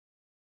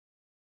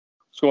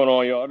What's going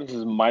on, y'all? This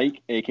is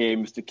Mike, aka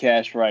Mr.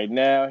 Cash right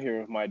now,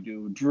 here with my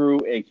dude Drew,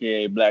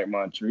 aka Black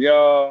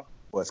Montreal.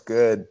 What's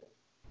good?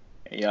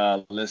 And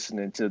y'all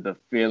listening to the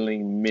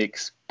Feeling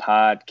Mix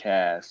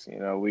podcast. You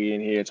know, we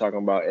in here talking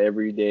about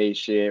everyday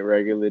shit,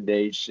 regular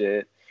day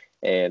shit,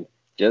 and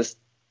just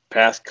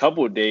past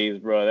couple of days,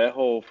 bro, that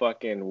whole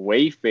fucking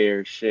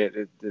Wayfair shit,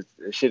 this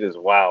shit is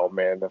wild,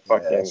 man. The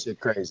fucking that shit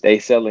crazy. They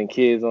selling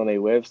kids on their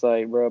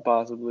website, bro,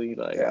 possibly.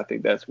 I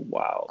think that's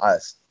wild.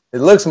 It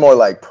looks more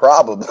like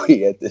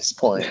probably at this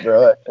point,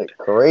 bro. That's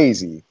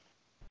crazy.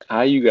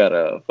 How you got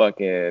a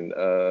fucking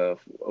what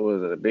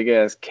was it, a big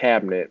ass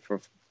cabinet for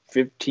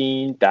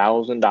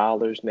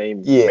 $15,000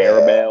 named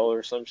Maribel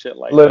or some shit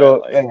like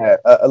that?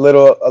 A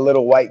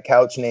little white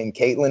couch named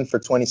Caitlin for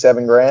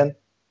 $27,000.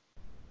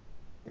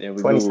 Yeah,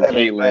 we Google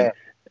Caitlin,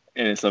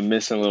 and it's a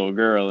missing little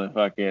girl in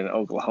fucking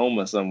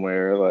Oklahoma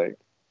somewhere. Like,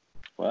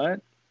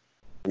 what?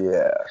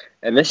 Yeah,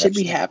 and that should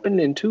be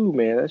happening too,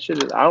 man. That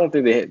shit is. I don't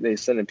think they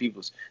sending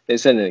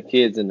the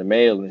kids in the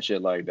mail and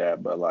shit like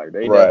that. But like,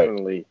 they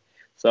definitely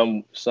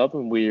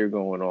something weird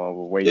going on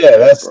with Wayfair. Yeah,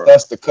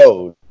 that's the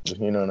code.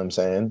 You know what I'm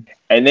saying?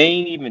 And they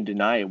ain't even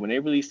deny it. When they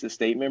released the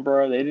statement,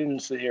 bro, they didn't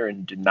sit here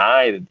and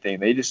deny the thing.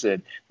 They just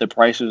said the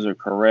prices are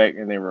correct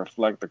and they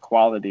reflect the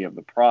quality of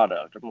the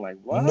product. I'm like,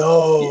 what?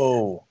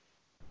 No.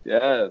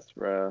 Yes,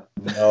 bro.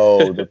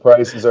 No, the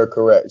prices are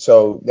correct.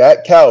 So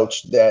that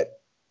couch that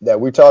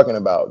we're talking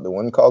about, the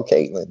one called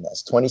Caitlin,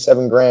 that's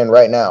 $27,000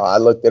 right now. I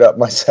looked it up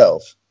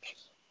myself.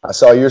 I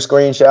saw your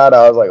screenshot.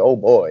 I was like, oh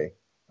boy.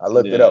 I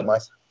looked it up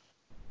myself.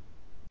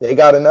 They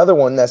got another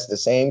one that's the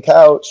same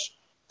couch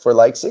for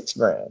like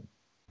 $6,000.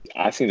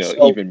 I seen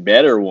an even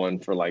better one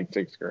for like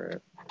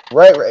 $6,000.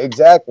 Right,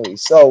 exactly.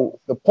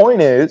 So the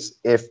point is,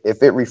 if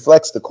it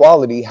reflects the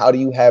quality, how do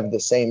you have the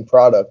same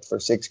product for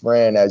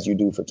 $6,000 as you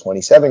do for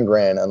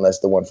 $27,000, unless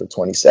the one for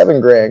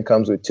 $27,000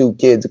 comes with 2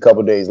 kids a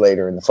couple days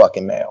later in the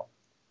fucking mail?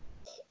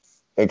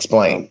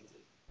 Explain.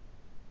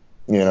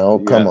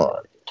 Come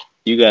on.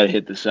 You gotta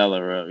hit the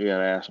seller up. You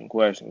gotta ask some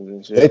questions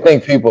and shit. They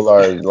think people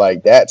are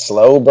like that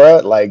slow, bro.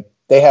 Like,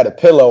 they had a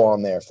pillow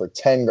on there for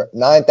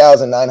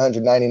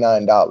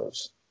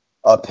 $9,999.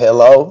 A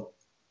pillow,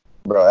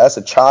 bro. That's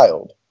a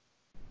child.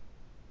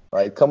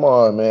 Like, come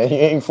on, man. You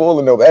ain't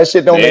fooling nobody. That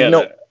shit don't make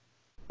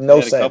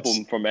no sense. A couple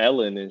from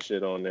Ellen and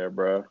shit on there,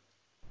 bro.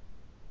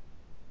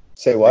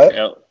 Say what?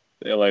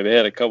 They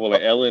had a couple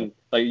like Ellen.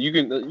 Like, you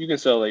can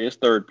sell, like, it's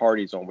third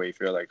parties on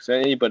Wayfair. Like, so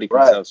anybody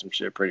can sell some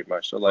shit pretty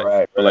much. So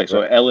like,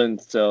 so Ellen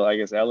sell. I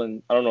guess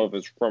Ellen. I don't know if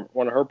it's from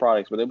one of her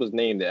products, but it was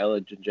named the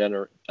Ellen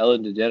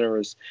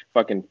DeGeneres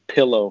fucking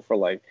pillow for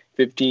like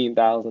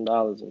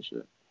 $15,000 and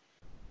shit.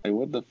 Like,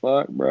 what the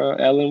fuck, bro?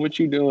 Ellen, what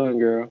you doing,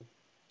 girl?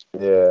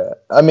 Yeah,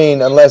 I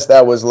mean, unless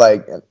that was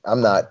like, I'm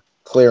not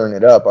clearing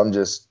it up. I'm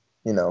just,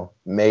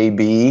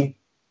 maybe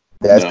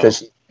that's because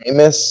she's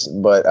famous,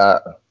 but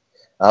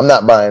I'm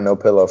not buying no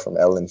pillow from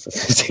Ellen for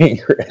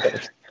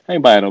 $15,000. I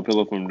ain't buying no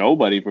pillow from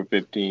nobody for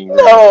 $15,000.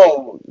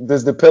 No,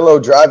 does the pillow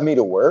drive me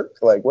to work?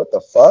 Like, what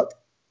the fuck?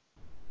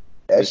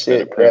 That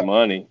shit. Print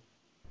money.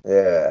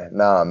 Yeah,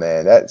 nah,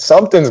 man. That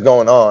something's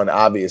going on.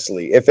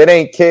 Obviously, if it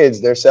ain't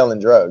kids, they're selling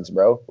drugs,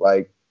 bro.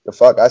 Like, the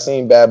fuck. I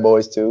seen Bad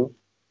Boys too.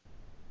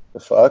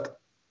 The fuck.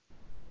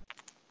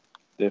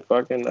 The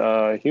fucking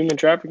human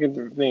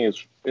trafficking thing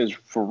is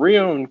for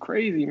real and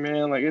crazy,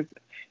 man. Like,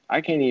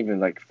 I can't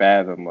even like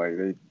fathom, like,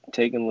 they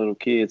taking little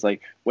kids.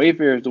 Like,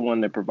 Wayfair is the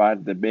one that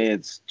provided the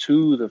beds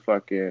to the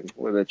fucking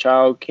the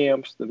child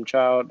camps, them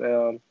child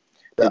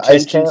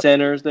detention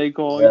centers they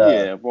call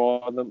for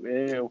all them,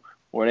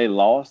 where they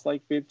lost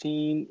like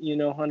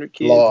 100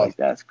 kids. Like,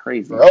 that's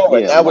crazy. Bro,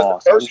 and that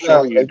was the first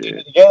round. They did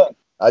it again.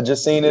 I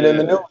just seen it in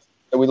the news.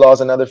 We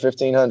lost another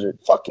 1,500.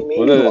 Fucking me.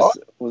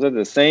 Was it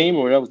the same,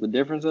 or that was the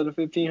difference of the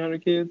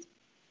 1,500 kids?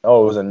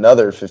 Oh, it was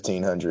another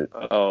 1,500.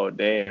 Oh,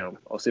 damn.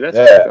 Oh, see, that's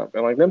up.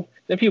 And like them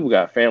people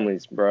got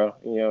families, bro.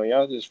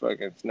 Y'all just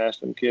fucking snatch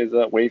them kids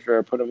up,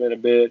 Wayfair, put them in a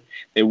bed.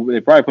 They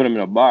probably put them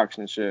in a box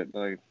and shit.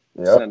 Like,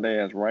 send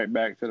their ass right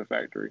back to the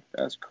factory.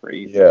 That's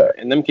crazy. Yeah. Man.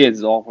 And them kids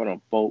is off on a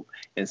boat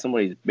in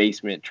somebody's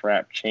basement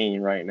trap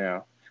chain right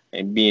now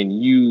and being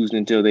used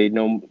until they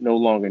no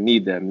longer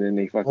need them. And then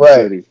they fucking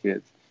kill these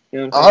kids.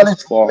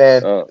 Honestly,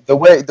 man,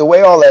 the way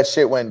all that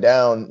shit went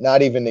down,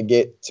 not even to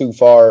get too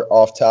far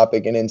off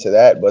topic and into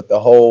that, but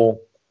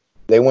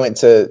they went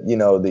to,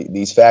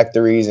 these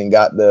factories and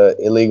got the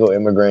illegal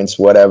immigrants,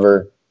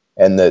 whatever,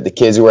 and the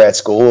kids who were at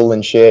school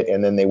and shit,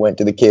 and then they went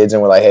to the kids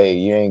and were like, hey,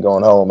 you ain't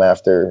going home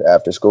after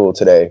school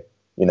today.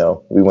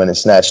 We went and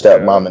snatched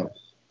up mom, and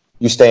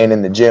you staying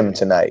in the gym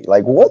tonight.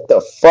 Like, what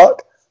the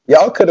fuck?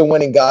 Y'all could have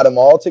went and got them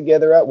all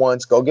together at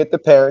once, go get the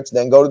parents,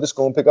 then go to the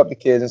school and pick up the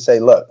kids and say,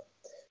 look,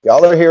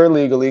 y'all are here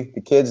illegally.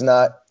 The kid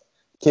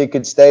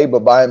could stay, but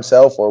by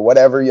himself, or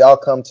whatever y'all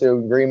come to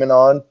agreement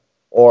on,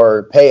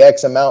 or pay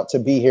X amount to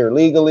be here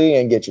legally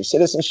and get your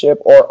citizenship,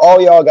 or all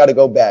y'all got to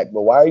go back.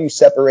 But why are you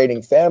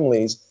separating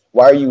families?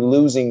 Why are you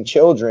losing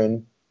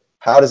children?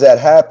 How does that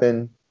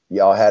happen?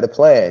 Y'all had a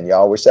plan.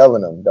 Y'all were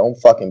selling them. Don't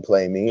fucking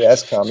play me.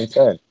 That's common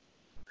sense.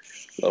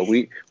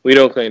 We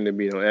don't claim to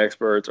be no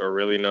experts or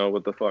really know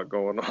what the fuck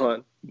going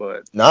on,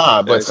 but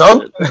but some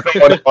know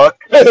what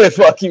the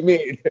fuck you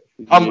mean.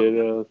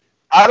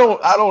 I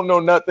don't know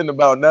nothing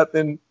about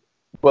nothing,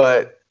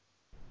 but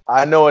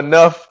I know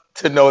enough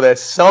to know that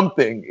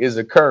something is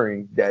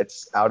occurring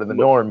that's out of the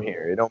norm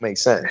here. It don't make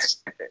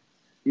sense.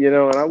 And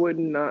I would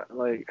not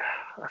like.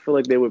 I feel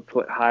like they would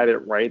hide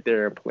it right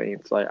there in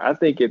plain sight. I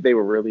think if they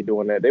were really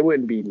doing that, they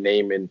wouldn't be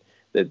naming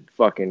the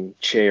fucking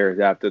chairs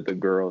after the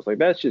girls. Like,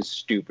 that's just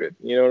stupid.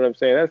 You know what I'm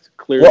saying? That's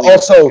clearly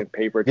also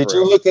paper trail. Did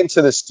you look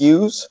into the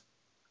SKUs?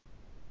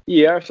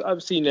 Yeah,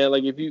 I've seen that.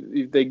 Like,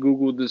 if they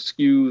Google the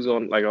SKUs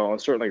on a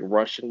certain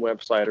Russian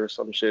website or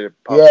some shit.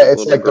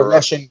 It's like the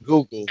Russian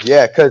Google.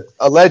 Yeah, because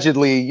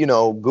allegedly,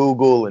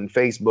 Google and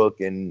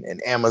Facebook and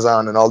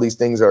Amazon and all these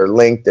things are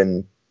linked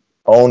and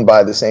owned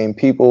by the same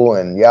people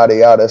and yada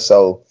yada.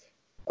 So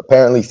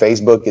apparently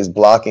Facebook is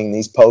blocking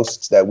these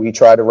posts that we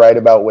try to write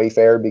about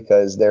Wayfair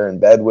because they're in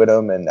bed with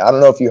them. And I don't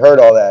know if you heard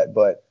all that,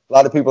 but a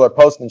lot of people are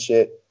posting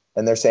shit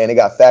and they're saying they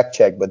got fact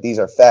checked, but these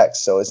are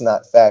facts. So it's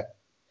not fact.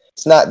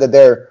 It's not that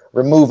they're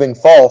removing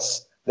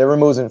false. They're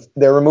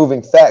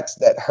removing facts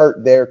that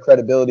hurt their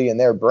credibility and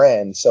their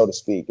brand, so to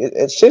speak.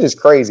 It shit is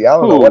crazy. I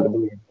don't know what to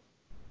believe.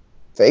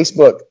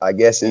 Facebook, I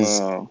guess,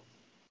 is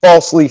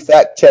falsely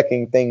fact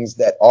checking things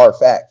that are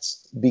facts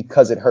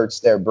because it hurts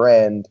their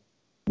brand,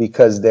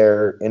 because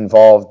they're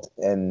involved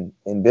in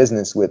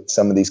business with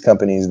some of these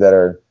companies that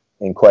are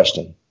in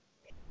question.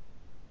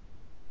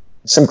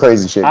 Some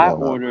crazy shit going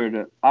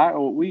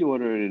on. We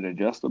ordered an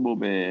adjustable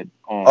bed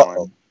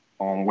on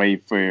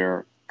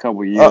Wayfair a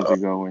couple years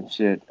ago and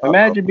shit.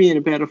 Imagine being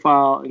a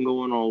pedophile and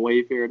going on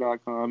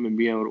Wayfair.com and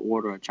being able to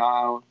order a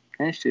child.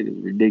 That shit is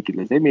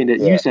ridiculous. They mean that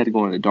you used to have to go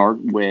on the dark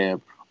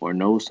web or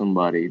know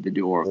somebody to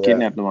do or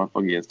kidnap the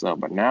motherfucker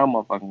yourself. But now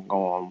motherfuckers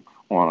go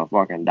on a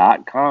fucking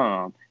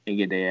 .com and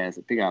get their ass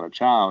to pick out a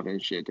child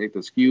and shit. Take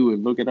the SKU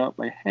and look it up.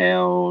 Like,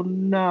 hell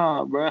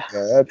nah, bro.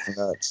 Yeah, that's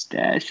nuts.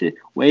 That shit.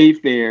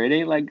 Wayfair. It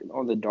ain't like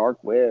on the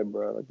dark web,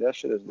 bro. Like, that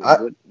shit is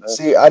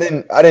legit.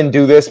 I didn't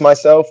do this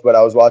myself, but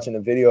I was watching a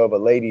video of a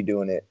lady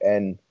doing it.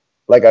 And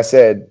like I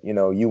said,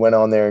 you went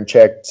on there and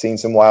checked, seen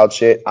some wild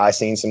shit. I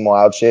seen some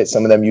wild shit.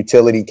 Some of them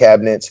utility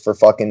cabinets for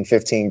fucking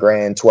 15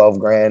 grand, 12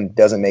 grand.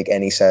 Doesn't make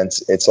any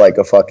sense. It's like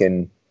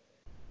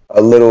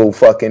a little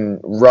fucking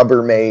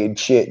Rubbermaid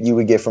shit you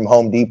would get from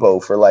Home Depot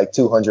for like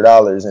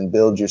 $200 and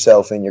build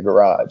yourself in your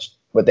garage.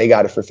 But they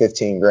got it for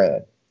 15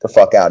 grand. The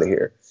fuck out of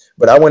here.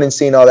 But I went and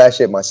seen all that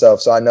shit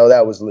myself, so I know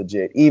that was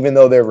legit, even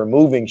though they're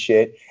removing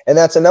shit. And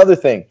that's another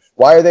thing.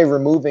 Why are they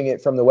removing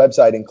it from the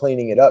website and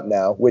cleaning it up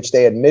now, which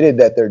they admitted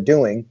that they're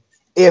doing,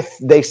 if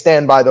they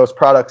stand by those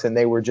products and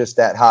they were just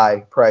that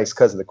high price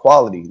because of the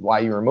quality? Why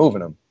are you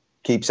removing them?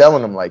 Keep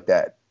selling them like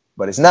that.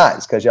 But it's not.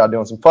 It's because y'all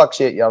doing some fuck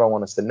shit y'all don't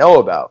want us to know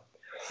about.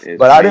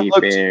 But I didn't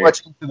look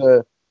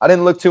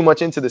too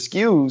much into the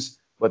SKUs.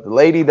 But the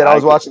lady that I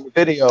was watching the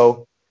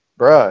video,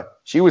 bruh,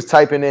 she was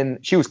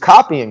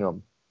copying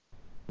them.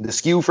 The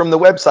SKU from the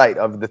website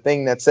of the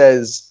thing that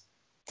says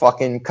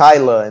fucking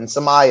Kyla and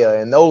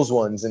Samaya and those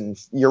ones and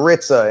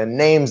Yuritsa and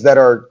names that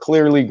are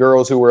clearly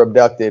girls who were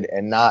abducted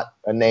and not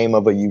a name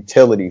of a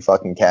utility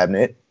fucking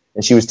cabinet.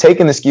 And she was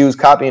taking the SKUs,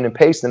 copying and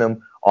pasting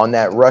them on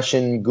that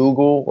Russian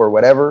Google or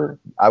whatever.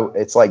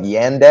 It's like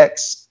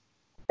Yandex.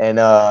 And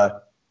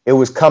it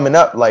was coming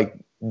up like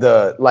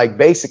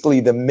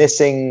basically the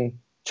missing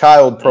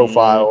child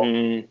profile.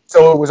 Mm-hmm.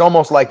 So it was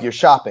almost like you're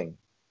shopping.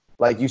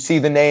 Like, you see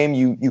the name,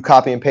 you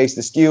copy and paste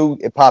the SKU,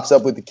 it pops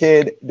up with the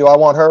kid. Do I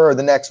want her or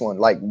the next one?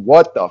 Like,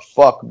 what the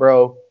fuck,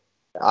 bro?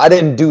 I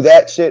didn't do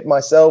that shit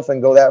myself and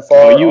go that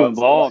far. Well, you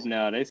involved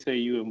now. They say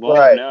you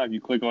involved now. If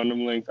you click on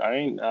them links, I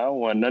don't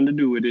want nothing to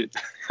do with it.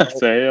 I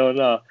say, hell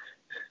no.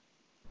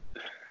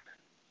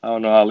 I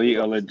don't know how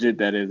legit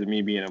that is, of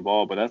me being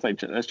involved, but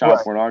that's child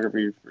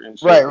pornography and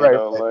shit. Right.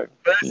 But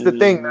that's the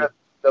thing.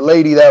 The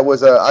lady that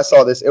was I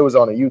saw this. It was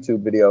on a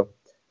YouTube video.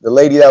 The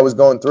lady that was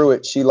going through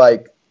it, she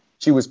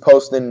was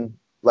posting,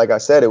 like I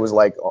said, it was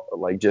like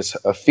just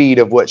a feed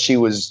of what she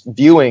was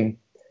viewing,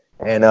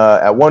 and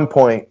at one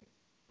point,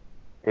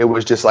 it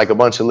was just like a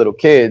bunch of little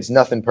kids,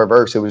 nothing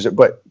perverse.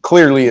 But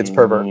clearly it's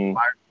perverse.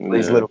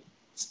 These little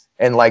kids,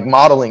 and like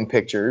modeling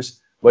pictures.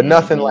 But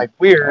nothing like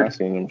weird.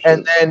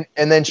 And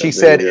then she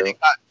said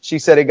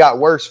it got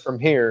worse from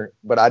here,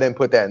 but I didn't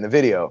put that in the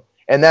video.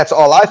 And that's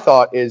all I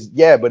thought is,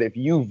 but if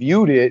you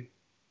viewed it,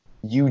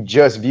 you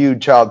just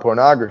viewed child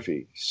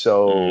pornography.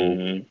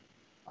 So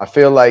I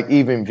feel like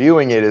even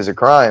viewing it is a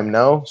crime,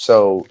 no?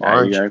 So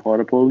you gotta call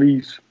the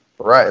police.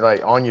 Right,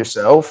 like on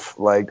yourself,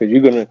 like because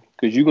you're gonna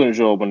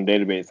show up on the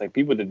database. Like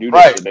people that do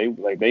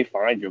that, they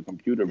find your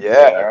computer.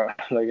 Yeah,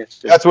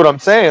 that's what I'm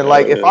saying.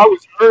 Like if I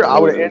was her, I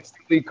would have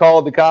instantly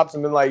called the cops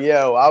and been like,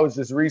 "Yo, I was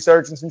just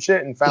researching some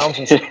shit and found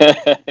some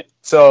shit."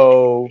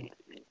 So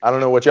I don't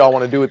know what y'all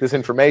want to do with this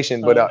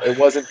information, but it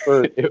wasn't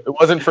for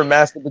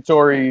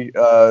masturbatory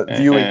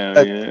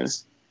viewing.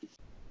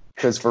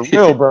 Because for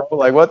real, bro,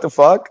 like what the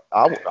fuck?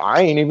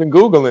 I ain't even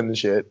Googling the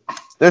shit.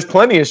 There's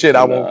plenty of shit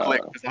I won't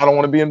click because I don't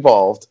want to be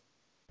involved.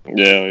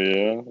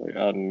 Yeah. Like,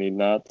 I need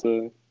not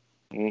to.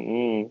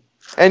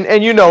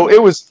 And you know,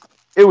 it was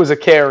a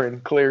Karen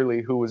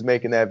clearly who was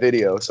making that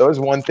video. So it's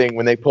one thing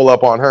when they pull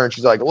up on her and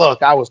she's like,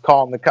 "Look, I was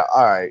calling the cop.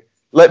 All right,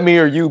 let me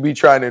or you be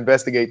trying to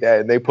investigate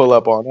that," and they pull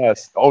up on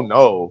us. Oh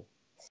no.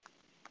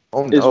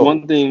 Oh no. It's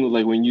one thing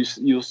like when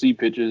you'll see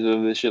pictures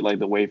of this shit like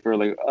the Wayfair,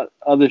 like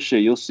other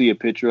shit. You'll see a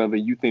picture of it,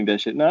 you think that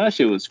shit. Nah, that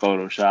shit was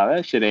Photoshop.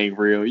 That shit ain't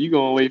real. You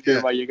go on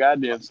Wayfair by your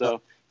goddamn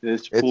self, and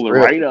just pull it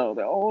real. right up.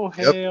 Like, oh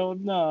hell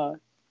nah.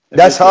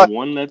 That's how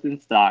one left in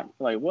stock.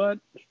 Like what?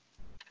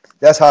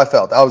 That's how I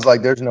felt. I was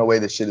like, "There's no way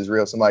this shit is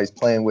real. Somebody's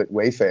playing with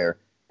Wayfair."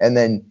 And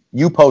then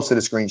you posted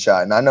a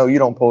screenshot, and I know you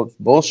don't post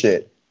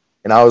bullshit.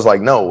 And I was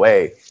like, "No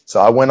way." So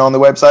I went on the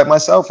website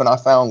myself, and I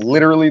found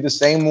literally the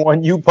same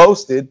one you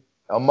posted,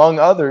 among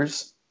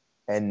others,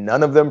 and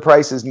none of them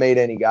prices made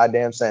any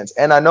goddamn sense.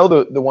 And I know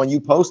the one you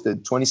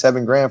posted,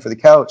 27 grand for the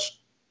couch,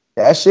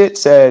 that shit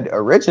said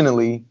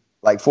originally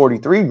like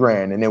 43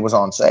 grand, and it was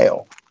on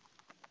sale.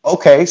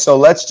 Okay, so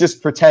let's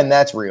just pretend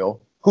that's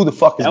real. Who the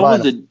fuck is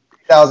buying a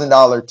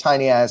 $1,000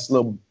 tiny ass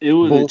little? It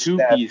was a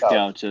 2-piece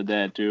couch of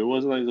that too. It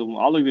wasn't like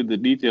I looked at the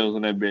details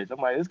on that bitch. I'm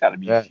like, it's got to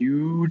be a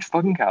huge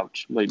fucking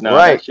couch. Like, no,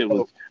 that shit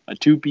was a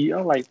 2-piece.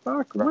 I'm like,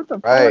 fuck, what the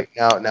fuck? Right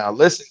now,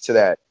 listen to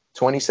that.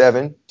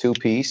 27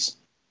 2-piece.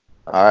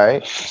 All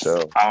right,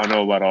 so I don't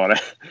know about all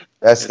that.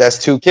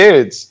 That's 2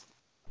 kids.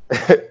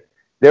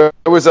 They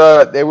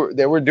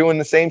were doing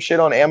the same shit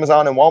on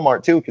Amazon and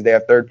Walmart too, because they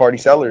have third-party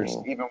sellers,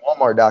 even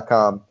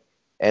Walmart.com.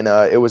 And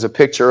it was a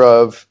picture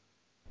of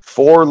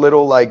 4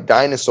 little like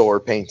dinosaur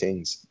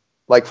paintings,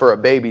 like for a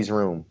baby's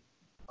room.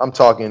 I'm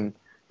talking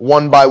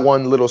 1 by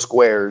 1 little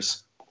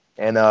squares,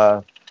 and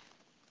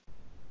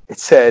it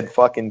said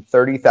fucking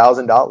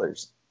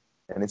 $30,000.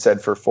 And it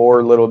said for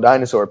 4 little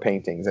dinosaur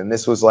paintings. And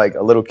this was like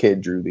a little kid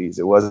drew these.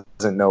 It wasn't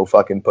no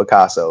fucking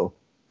Picasso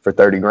for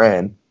 30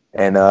 grand.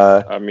 And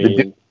I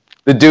mean,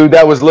 the dude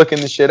that was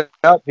looking the shit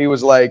up, he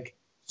was like,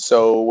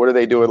 "So what are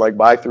they doing? Like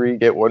buy 3,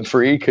 get 1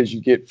 free because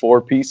you get 4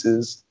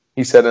 pieces."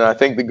 He said, and I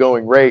think the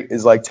going rate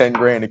is like 10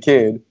 grand a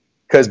kid.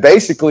 Because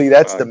basically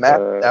that's the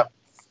math.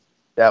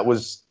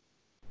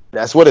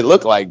 That's what it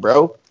looked like,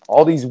 bro.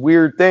 All these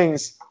weird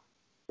things.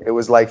 It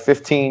was like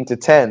 15 to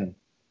 10.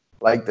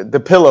 Like the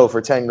pillow for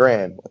 10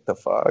 grand. What the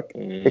fuck?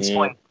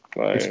 Explain.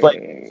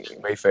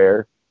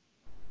 Wayfair.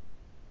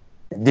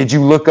 Did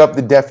you look up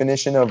the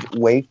definition of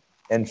weight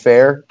and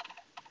fair?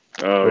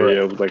 Oh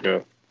yeah, it was like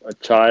a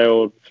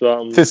child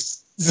something.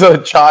 This is a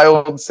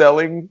child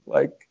selling.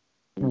 Like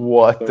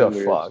what the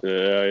fuck?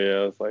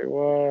 Yeah. It's like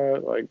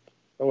what? Like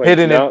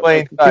hidden in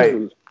plain sight.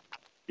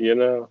 You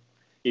know,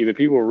 either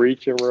people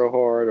reaching real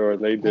hard or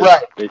they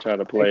try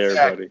to play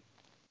everybody.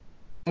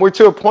 We're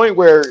to a point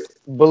where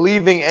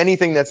believing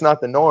anything that's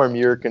not the norm,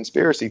 you're a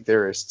conspiracy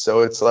theorist.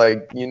 So it's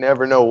like you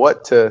never know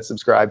what to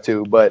subscribe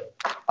to. But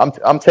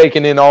I'm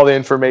taking in all the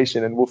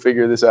information, and we'll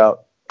figure this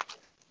out.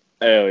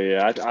 Hell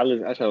yeah, I try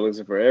to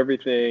listen for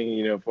everything,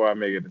 you know, before I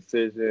make a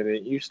decision,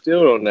 and you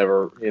still don't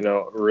never, you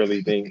know,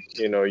 really think,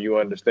 you know, you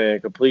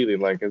understand completely.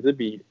 Like, cause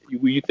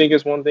you think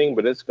it's one thing,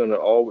 but it's gonna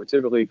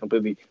typically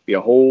completely be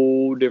a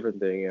whole different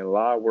thing and a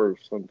lot worse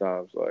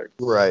sometimes. Like,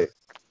 right.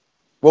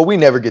 Well, we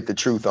never get the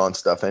truth on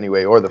stuff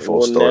anyway, or the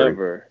full story.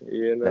 Never,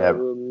 you know,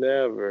 we'll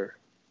never.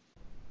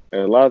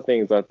 And a lot of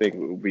things I think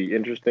would be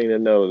interesting to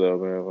know, though,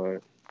 man.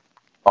 Like,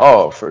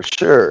 oh, for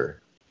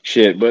sure.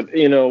 Shit, but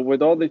you know,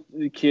 with all the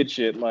kid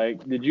shit,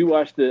 like, did you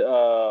watch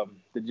the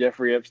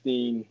Jeffrey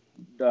Epstein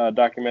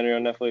documentary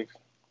on Netflix?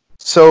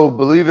 So,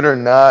 believe it or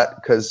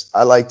not, because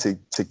I like to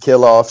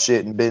kill off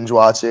shit and binge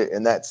watch it,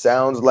 and that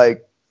sounds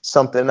like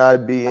something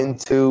I'd be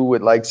into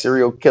with like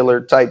serial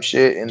killer type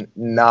shit. And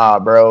nah,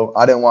 bro,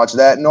 I didn't watch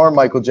that nor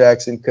Michael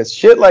Jackson because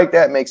shit like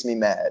that makes me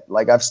mad.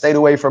 Like I've stayed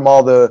away from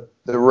all the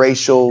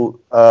racial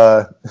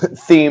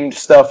themed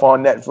stuff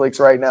on Netflix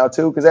right now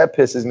too because that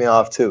pisses me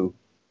off too.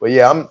 But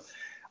yeah,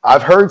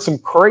 I've heard some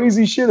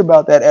crazy shit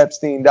about that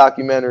Epstein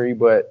documentary,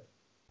 but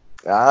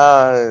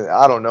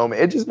I don't know, man.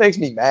 It just makes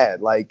me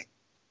mad. Like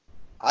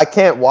I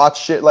can't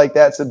watch shit like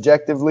that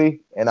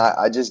subjectively, and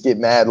I just get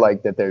mad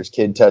like that there's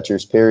kid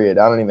touchers, period.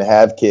 I don't even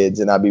have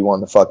kids, and I'd be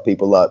wanting to fuck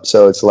people up.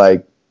 So it's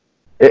like,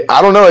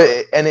 I don't know,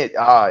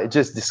 it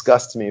just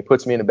disgusts me. It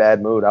puts me in a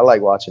bad mood. I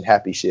like watching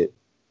happy shit.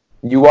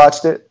 You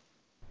watched it?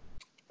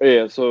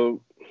 Yeah,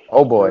 so...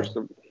 Oh, boy.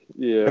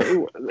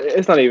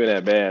 It's not even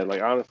that bad.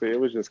 Like, honestly, it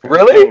was just...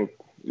 Really?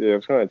 Yeah,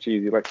 it's kind of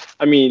cheesy. Like,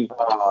 I mean...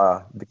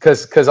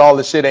 Because all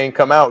the shit ain't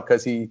come out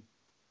because he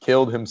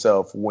killed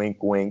himself.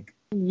 Wink, wink.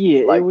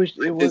 Yeah, like,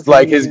 it was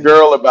like his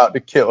girl about to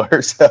kill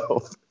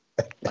herself.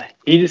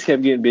 He just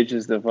kept getting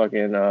bitches to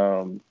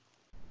fucking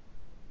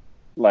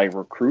like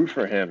recruit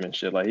for him and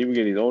shit. Like he would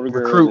get these older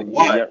girls. Recruit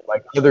what?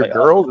 Like other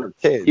girls or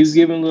kids? He was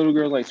giving little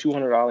girls like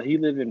 $200. He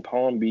lived in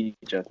Palm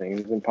Beach, I think.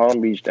 He was in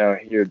Palm Beach down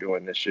here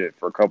doing this shit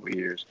for a couple of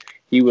years.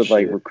 He would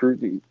like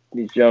recruit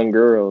these young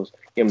girls,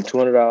 give them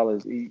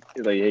 $200.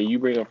 Like, hey, you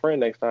bring a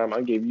friend next time,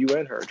 I give you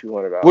and her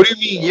 $200. What do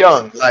you mean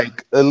young?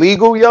 Like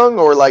illegal young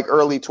or like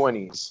early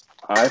 20s?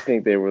 I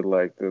think they were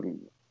like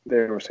they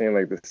were saying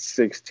like the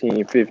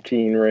 16,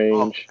 15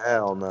 range. Oh,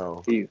 hell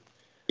no.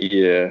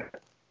 Yeah.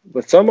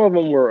 But some of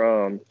them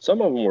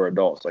were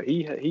adults. Like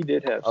he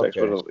did have sex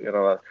with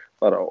a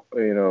lot of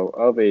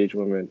of age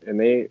women, and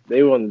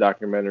they were on the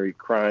documentary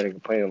crying and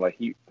complaining like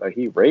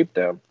he raped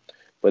them.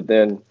 But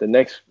then the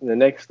next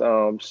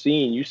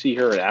scene, you see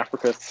her in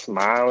Africa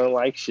smiling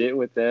like shit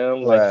with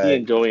them, like she Right.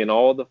 enjoying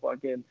all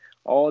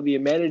the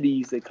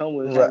amenities that come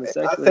with having Right.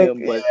 sex I with think,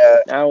 him. But yeah.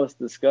 now it's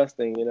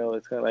disgusting.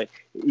 It's kind of like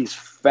he's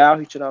foul.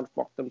 He should not have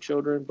fucked them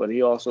children, but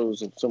he also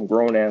was some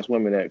grown ass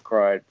women that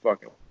cried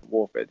fucking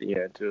wolf at the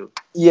end too.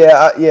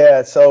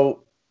 Yeah.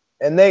 So,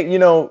 and they,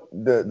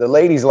 the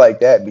ladies like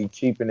that be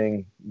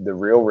cheapening the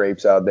real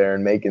rapes out there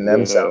and making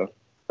them sound Yeah.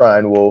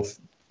 crying wolf,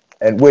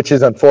 and which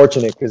is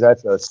unfortunate because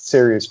that's a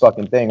serious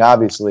fucking thing,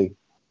 obviously.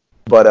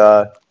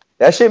 But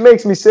that shit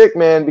makes me sick,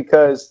 man,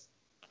 because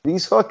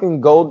these fucking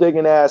gold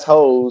digging ass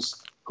hoes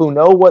who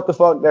know what the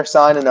fuck they're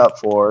signing up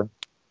for.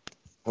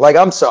 Like,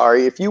 I'm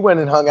sorry, if you went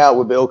and hung out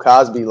with Bill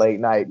Cosby late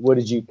night, what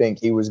did you think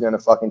he was gonna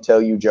fucking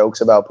tell you jokes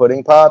about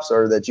pudding pops,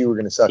 or that you were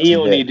gonna suck He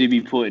some don't dick? need to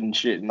be putting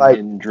shit Like,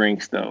 in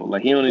drinks though.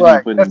 Like he don't need to be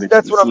right? putting bitches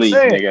That's to what I'm sleep,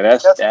 saying. nigga.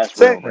 That's That's what I'm that's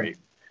real saying. rape.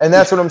 And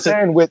that's what I'm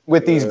saying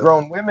with these uh,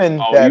 grown women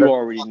oh, that you are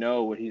already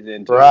know what he's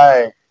into.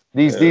 right. Uh,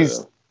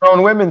 These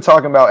grown women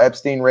talking about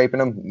Epstein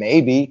raping him,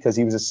 maybe because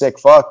he was a sick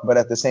fuck, but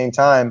at the same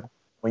time,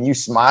 when you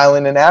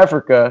smiling in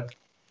Africa,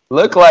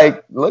 look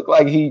like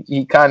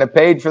he kind of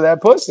paid for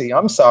that pussy.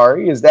 I'm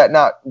sorry, is that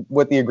not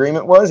what the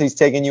agreement was? He's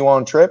taking you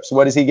on trips.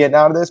 What is he getting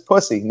out of this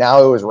pussy?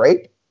 Now it was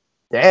rape.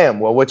 Damn.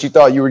 Well, what you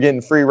thought you were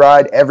getting free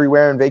ride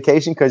everywhere in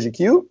vacation because you're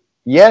cute?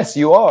 Yes,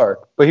 you are.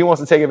 But he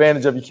wants to take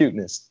advantage of your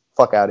cuteness.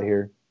 Fuck out of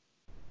here.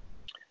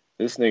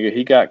 this nigga,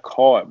 he got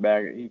caught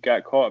back. He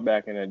got caught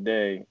back in the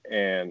day,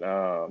 and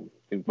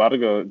he was about to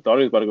go. Thought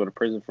he was about to go to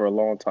prison for a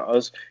long time.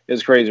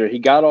 It's crazy. He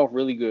got off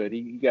really good.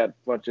 He got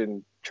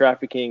fucking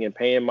trafficking and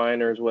paying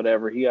minors,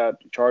 whatever. He got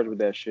charged with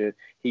that shit.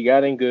 He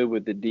got in good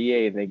with the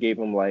DA, and they gave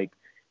him like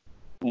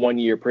 1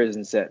 year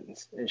prison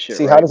sentence and shit,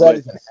 See, how right? does that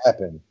even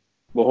happen?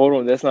 But hold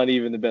on, that's not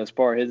even the best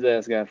part. His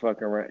ass got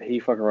he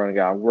fucking around and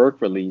got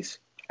work release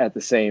at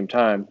the same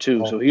time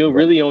too. Oh, So he right.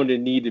 really only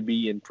need to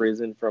be in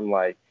prison from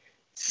like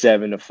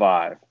 7 to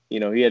 5. He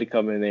had to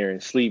come in there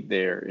and sleep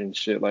there and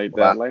shit like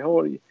Wow. that. Like,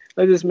 holy,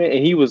 like this man,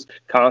 and he was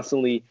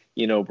constantly,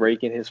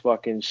 breaking his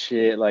fucking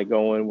shit, like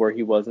going where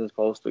he wasn't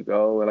supposed to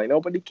go, and like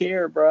nobody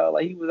cared, bro.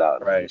 Like he was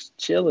out Right. just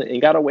chilling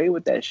and got away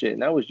with that shit,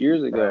 and that was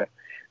years ago. Right.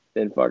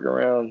 Then fuck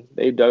around,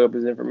 they dug up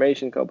his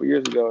information a couple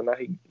years ago, and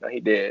now he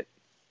dead.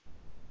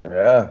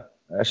 Yeah,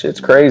 that shit's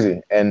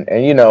crazy. And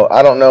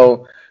I don't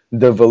know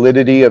the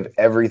validity of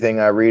everything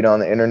I read on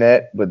the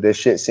internet, but this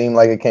shit seemed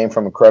like it came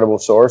from a credible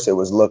source. It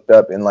was looked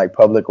up in like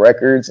public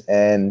records,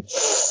 and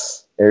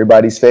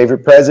everybody's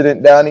favorite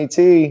president, Donnie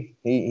T,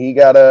 he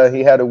had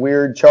a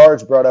weird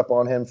charge brought up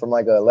on him from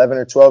like a 11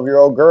 or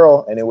 12-year-old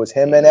girl, and it was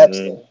him and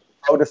Epstein,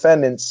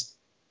 co-defendants,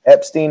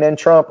 Epstein and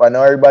Trump. I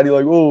know everybody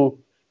like, oh,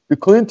 the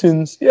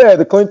Clintons. Yeah,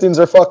 the Clintons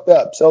are fucked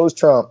up. So is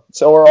Trump.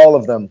 So are all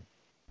of them.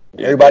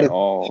 Yeah, Everybody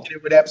all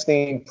with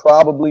Epstein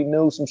probably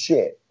knew some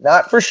shit.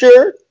 Not for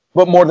sure,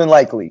 but more than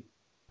likely.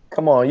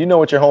 Come on, you know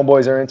what your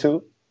homeboys are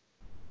into.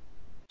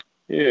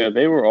 Yeah,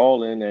 they were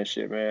all in that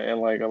shit, man.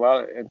 And like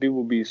and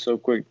people be so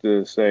quick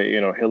to say,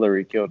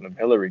 Hillary killed him.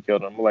 Hillary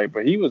killed him. Like,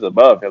 but he was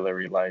above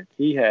Hillary. Like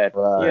he had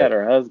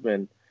her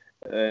husband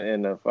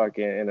in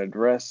a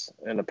dress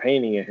and a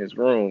painting in his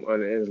room,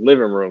 in his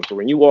living room. So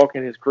when you walk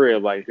in his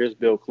crib, like here's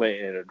Bill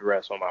Clinton in a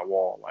dress on my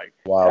wall. Like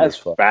that's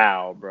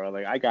foul, bro.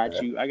 Like I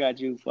got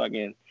you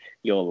fucking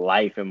your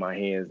life in my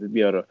hands to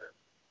be able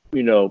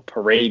to,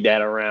 parade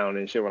that around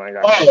and shit when I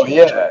got. Oh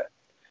yeah.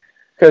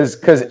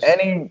 Because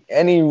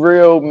any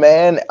real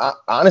man,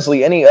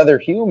 honestly, any other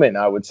human,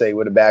 I would say,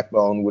 with a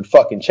backbone would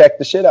fucking check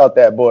the shit out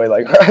that boy.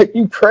 Like,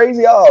 you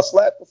crazy? I'll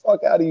slap the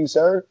fuck out of you,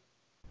 sir.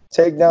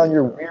 Take down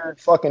your weird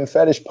fucking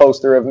fetish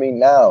poster of me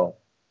now.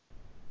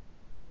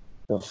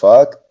 The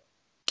fuck?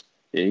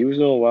 Yeah, he was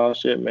doing wild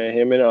shit, man.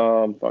 Him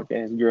and fucking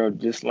his girl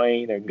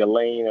Ghislaine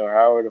or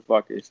however the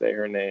fuck they say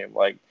her name.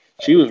 Like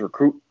she was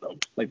recruiting them.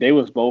 Like they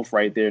was both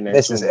right there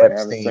next to him, like,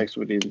 having sex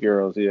with these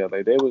girls. Yeah,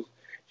 like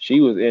she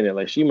was in it.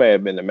 Like she may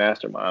have been the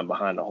mastermind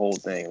behind the whole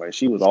thing. Like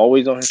she was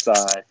always on his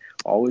side,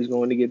 always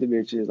going to get the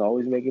bitches,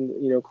 always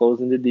making,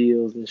 closing the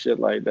deals and shit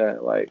like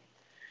that. Like,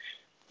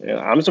 yeah,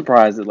 I'm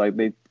surprised that like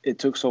it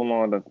took so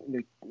long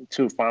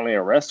to finally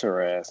arrest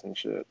her ass and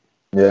shit.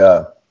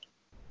 Yeah.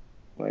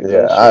 Like,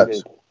 yeah.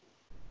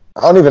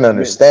 I don't even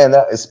understand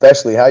that,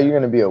 especially how you're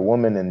going to be a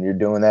woman and you're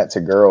doing that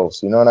to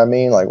girls. You know what I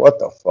mean? Like, what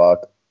the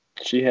fuck?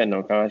 She had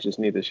no conscience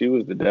neither. She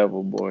was the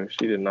devil, boy.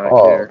 She did not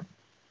care.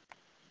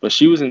 But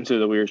she was into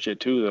the weird shit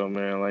too, though,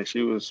 man. Like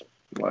she was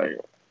like,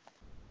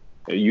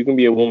 you can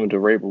be a woman to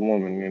rape a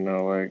woman,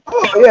 like.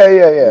 Oh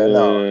yeah.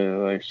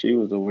 No, like she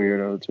was a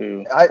weirdo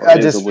too. I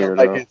just feel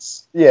like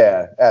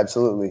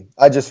absolutely.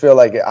 I just feel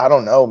like I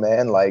don't know,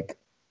 man. Like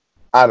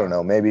I don't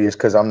know. Maybe it's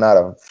because I'm not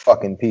a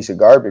fucking piece of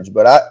garbage,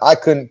 but I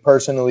couldn't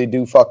personally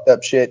do fucked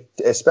up shit,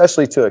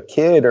 especially to a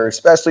kid or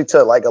especially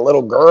to like a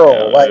little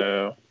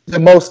girl. The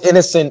most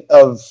innocent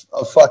of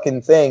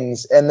fucking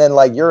things. And then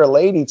like you're a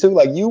lady too.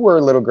 Like you were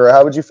a little girl.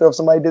 How would you feel if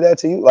somebody did that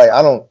to you? Like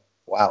I don't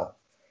Wow,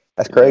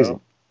 that's crazy.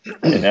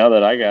 And now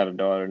that I got a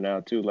daughter now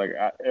too, like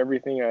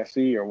everything I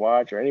see or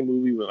watch or any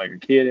movie with like a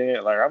kid in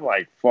it, like I'm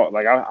like, fuck,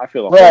 like I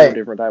feel a whole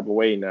different type of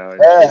way now.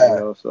 And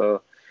shit,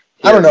 so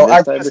I don't know.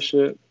 This type of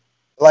shit.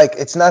 Like,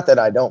 it's not that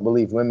I don't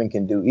believe women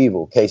can do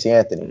evil. Casey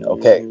Anthony,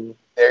 okay,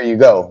 there you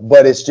go.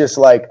 But it's just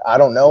like, I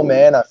don't know,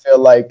 man. I feel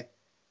like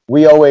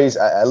we always,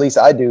 at least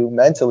I do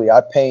mentally,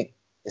 I paint,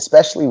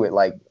 especially with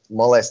like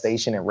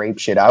molestation and rape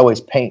shit, I always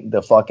paint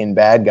the fucking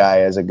bad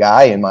guy as a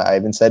guy. And I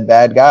even said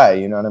bad guy,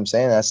 you know what I'm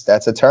saying?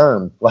 That's a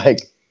term.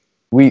 Like,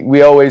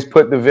 we always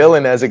put the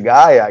villain as a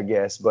guy, I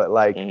guess. But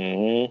like,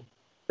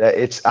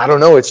 that I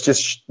don't know, it's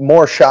just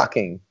more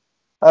shocking.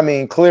 I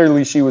mean,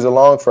 clearly she was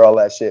along for all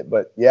that shit,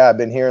 but yeah, I've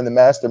been hearing the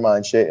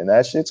mastermind shit, and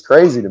that shit's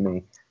crazy to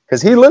me.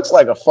 Because he looks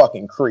like a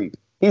fucking creep.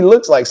 He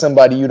looks like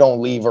somebody you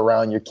don't leave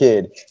around your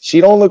kid.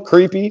 She don't look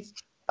creepy.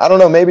 I don't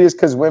know, maybe it's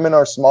because women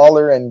are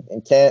smaller and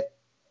can't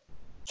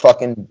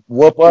fucking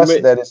whoop us.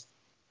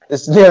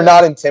 They're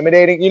not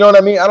intimidating. You know what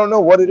I mean? I don't know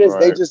what it is.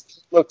 Right. They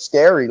just look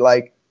scary.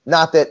 Like,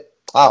 not that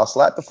I'll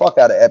slap the fuck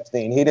out of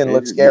Epstein. He didn't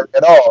look scary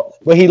at all.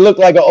 But he looked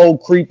like an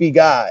old creepy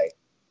guy.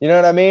 You know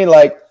what I mean?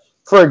 Like,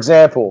 for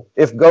example,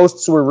 if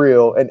ghosts were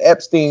real and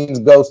Epstein's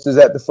ghost is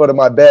at the foot of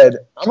my bed,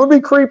 I'm going to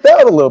be creeped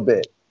out a little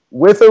bit,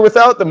 with or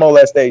without the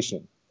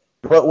molestation.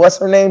 But what's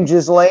her name?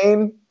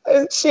 Ghislaine?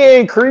 She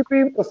ain't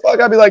creepy. The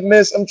fuck? I'd be like,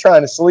 miss, I'm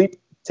trying to sleep.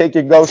 Take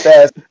your ghost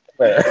ass.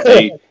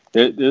 Hey,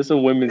 there's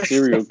some women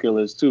serial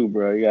killers too,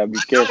 bro. You got to be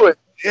careful.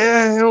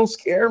 Yeah, it don't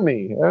scare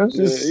me.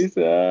 He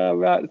said,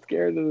 I'm not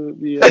scared of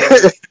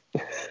the...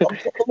 I'm a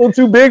little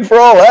too big for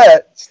all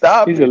that.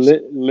 Stop. He said,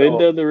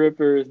 Linda the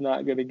Ripper is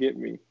not going to get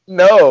me.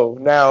 No.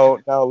 Now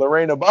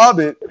Lorena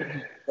Bobbitt.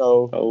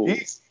 So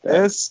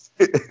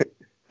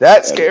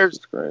that scares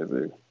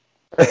crazy.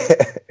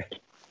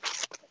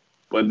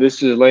 But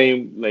this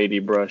Ghislaine lady,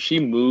 bro, she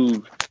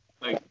moved.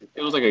 Like,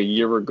 it was like a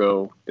year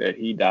ago that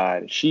he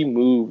died. She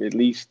moved at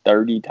least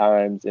 30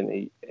 times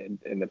in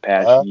the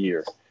past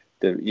year.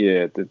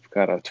 The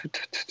kind of...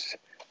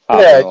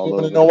 Yeah, you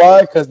want to know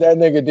why? Because that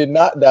nigga did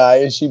not die,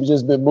 and she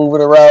just been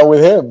moving around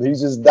with him.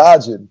 He's just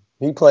dodging.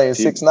 He playing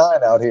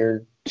 6ix9ine out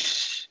here.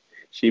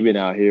 She been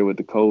out here with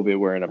the COVID,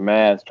 wearing a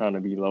mask, trying to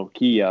be low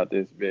key out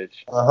this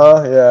bitch.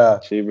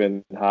 Yeah. She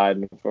been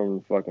hiding from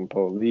the fucking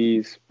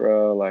police,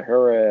 bro. Like,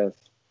 her ass.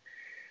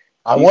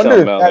 I wonder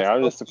if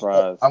I'm just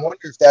surprised. I wonder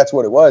if that's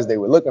what it was. They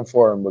were looking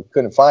for him, but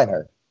couldn't find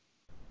her.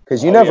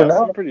 Because you never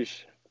know. I'm pretty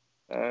sure.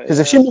 Because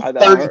if she moved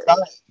 30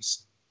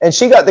 times. And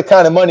she got the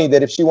kind of money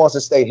that if she wants to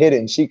stay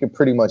hidden, she could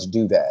pretty much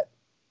do that.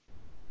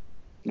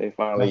 They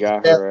finally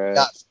got her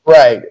ass.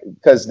 Right,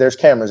 because there's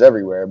cameras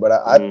everywhere. But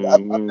I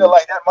feel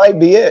like that might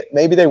be it.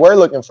 Maybe they were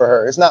looking for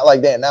her. It's not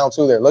like they announced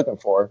who they're looking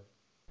for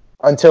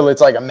until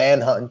it's like a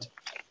manhunt.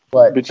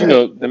 But you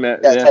know, the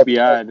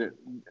FBI,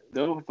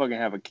 they'll fucking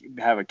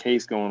have a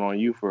case going on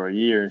you for a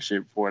year and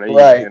shit before they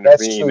intervene.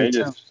 That's true, they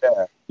just,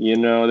 you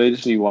know, they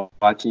just be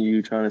watching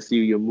you, trying to see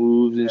your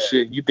moves and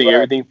shit. You think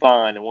everything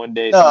fine, and one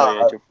day somebody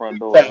at your front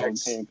door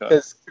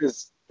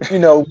because you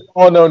know, we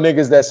all know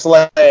niggas that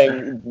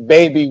slang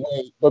baby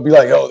weight, but be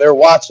like, oh, they're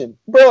watching,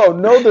 bro.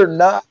 No, they're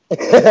not.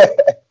 They're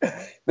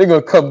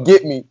gonna come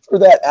get me for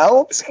that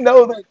ounce.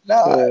 No, they're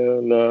not.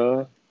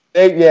 No.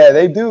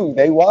 They do.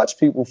 They watch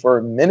people for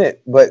a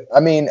minute, but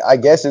I mean, I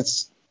guess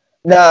it's.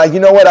 Nah, you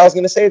know what? I was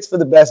going to say it's for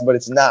the best, but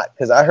it's not.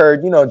 Because I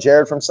heard, you know,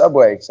 Jared from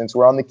Subway, since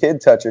we're on the kid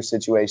toucher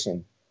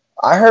situation,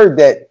 I heard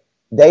that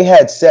they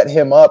had set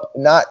him up,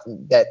 not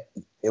that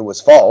it was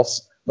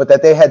false, but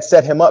that they had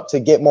set him up to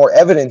get more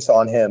evidence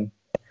on him,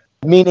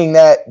 meaning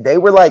that they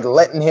were like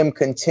letting him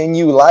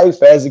continue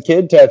life as a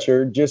kid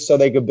toucher just so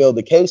they could build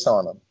a case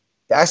on him.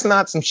 That's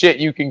not some shit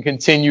you can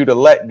continue to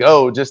let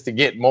go just to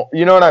get more.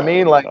 You know what I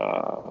mean? Like,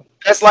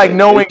 that's like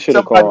knowing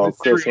somebody's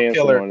a serial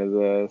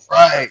killer.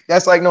 Right.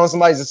 That's like knowing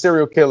somebody's a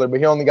serial killer,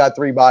 but he only got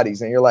 3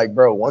 bodies. And you're like,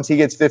 bro, once he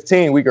gets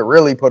 15, we could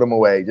really put him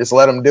away. Just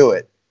let him do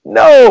it.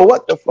 No,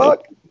 what the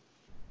fuck?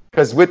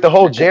 Because with the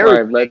whole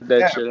Jared, let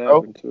that shit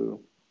happen too.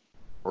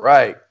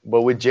 Right.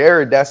 But with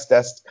Jared,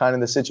 that's kind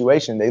of the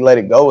situation. They let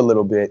it go a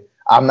little bit.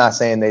 I'm not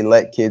saying they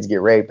let kids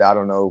get raped. I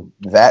don't know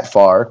that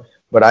far.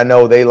 But I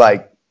know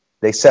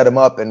they set him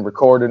up and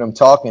recorded him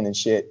talking and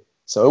shit.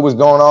 So it was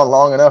going on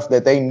long enough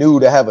that they knew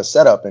to have a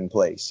setup in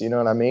place. You know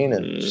what I mean?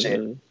 And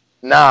shit.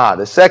 Nah,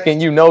 the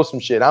second you know some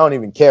shit, I don't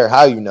even care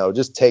how you know.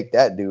 Just take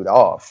that dude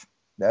off.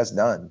 That's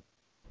done.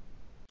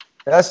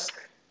 That's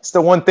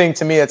the one thing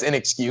to me that's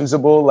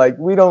inexcusable. Like,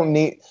 we don't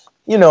need,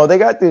 you know, they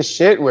got this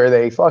shit where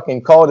they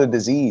fucking call it a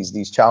disease,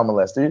 these child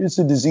molesters. It's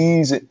a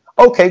disease.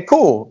 Okay,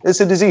 cool.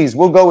 It's a disease.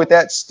 We'll go with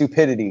that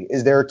stupidity.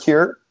 Is there a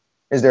cure?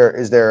 Is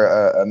there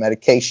a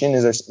medication?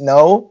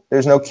 No,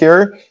 there's no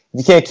cure.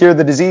 You can't cure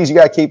the disease. You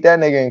got to keep that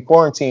nigga in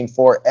quarantine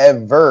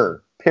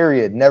forever.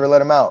 Period. Never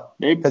let him out.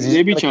 They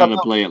be trying to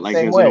play it like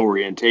there's an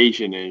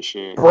orientation and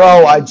shit.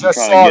 Bro, I just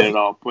saw it.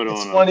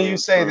 It's funny you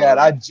say that.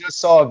 I just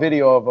saw a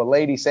video of a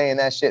lady saying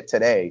that shit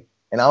today.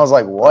 And I was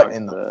like, what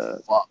in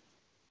the fuck?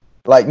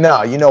 Like,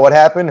 no, you know what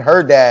happened?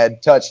 Her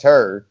dad touched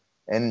her.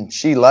 and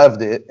she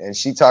loved it. And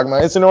she talking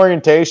about it's an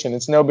orientation.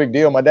 It's no big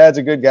deal. My dad's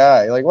a good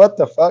guy. Like, what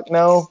the fuck?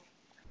 No,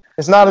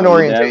 it's not an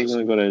orientation. Your dad was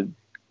gonna go to,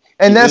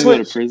 and that's what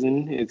go to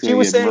prison. It's she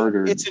was saying.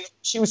 Murdered.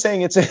 She was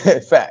saying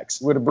it's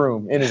facts with a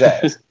broom in his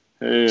ass.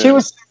 Yeah. She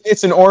was.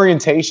 It's an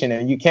orientation,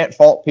 and you can't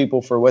fault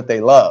people for what they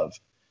love,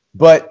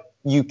 but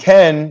you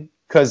can.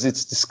 Because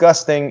it's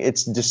disgusting,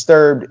 it's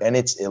disturbed, and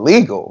it's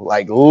illegal,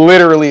 like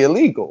literally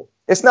illegal.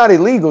 It's not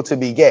illegal to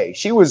be gay.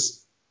 She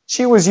was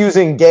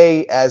using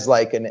gay as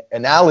like an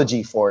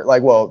analogy for it.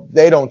 Like, well,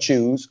 they don't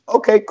choose.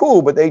 Okay,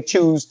 cool, but they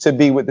choose to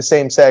be with the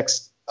same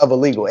sex of a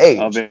legal age.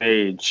 Of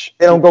age.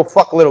 They don't go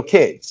fuck little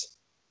kids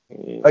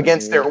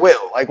against their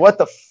will. Like, what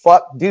the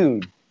fuck,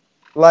 dude?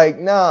 Like,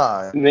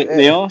 nah.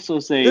 They also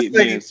say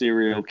being a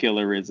serial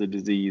killer is a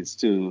disease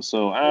too.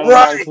 So I don't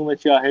know too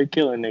much y'all here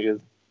killing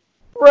niggas.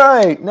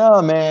 Right.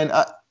 No, man.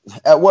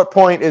 At what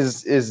point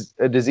is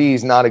a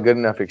disease not a good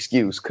enough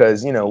excuse?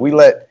 Because, you know, we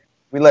let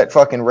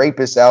fucking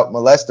rapists out,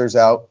 molesters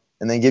out,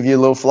 and then give you a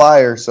little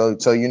flyer so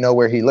you know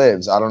where he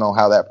lives. I don't know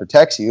how that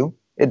protects you.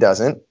 It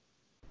doesn't.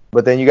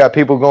 But then you got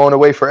people going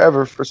away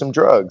forever for some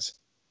drugs.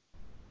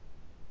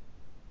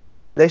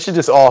 They should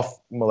just off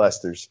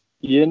molesters.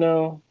 You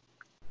know?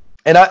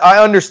 And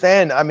I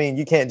understand. I mean,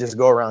 you can't just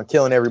go around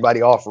killing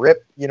everybody off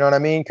rip. You know what I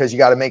mean? Because you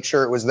got to make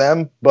sure it was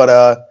them.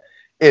 But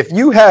if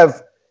you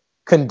have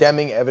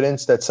condemning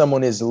evidence that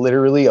someone is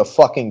literally a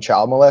fucking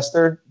child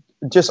molester,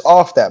 just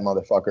off that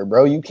motherfucker,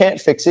 bro. You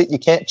can't fix it. You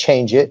can't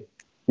change it.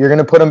 You're going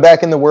to put him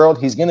back in the world.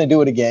 He's going to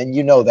do it again.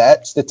 You know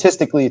that.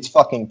 Statistically, it's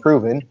fucking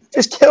proven.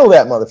 Just kill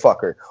that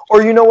motherfucker.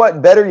 Or you know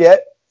what? Better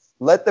yet,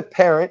 let the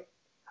parent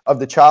of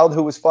the child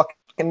who was fucking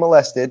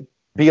molested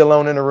be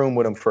alone in a room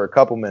with him for a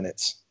couple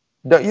minutes.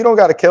 You don't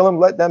got to kill him.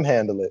 Let them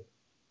handle it.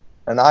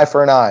 An eye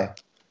for an eye.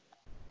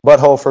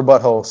 Butthole for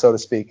butthole, so to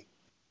speak.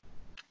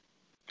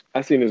 I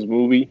seen this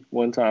movie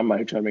one time. I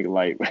might try to make it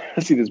light. I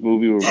see this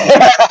movie where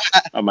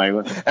I might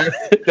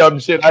dumb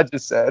shit I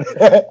just said.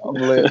 I'm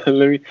lit.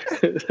 Let me.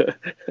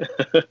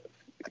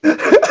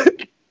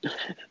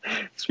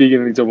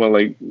 Speaking of talking about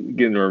like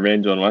getting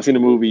revenge on him, I seen a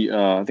movie.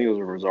 I think it was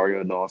with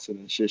Rosario Dawson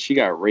and shit. She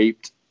got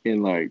raped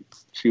and like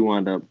she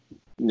wound up,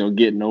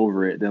 getting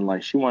over it. Then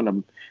like she wound up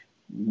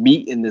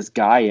meeting this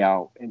guy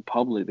out in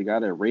public, the guy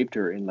that raped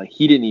her, and like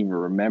he didn't even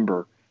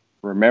remember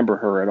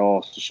her at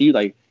all. So she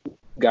like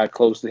got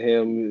close to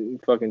him,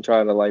 fucking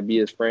trying to like be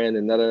his friend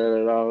and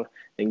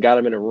and got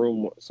him in a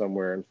room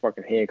somewhere and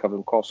fucking handcuffed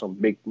him, called some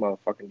big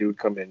motherfucking dude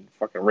come in and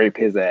fucking rape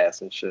his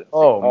ass and shit.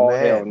 Oh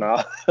man,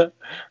 hell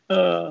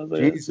no.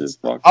 Jesus.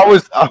 I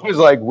was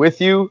like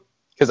with you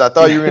because I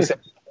thought you were gonna say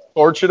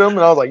tortured him, and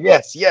I was like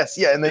yes,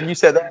 yeah, and then you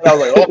said that, and I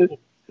was like, oh,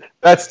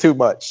 that's too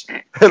much.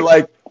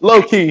 Like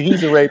low key,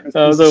 he's a rapist.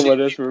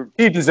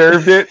 He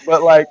deserved it,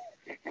 but like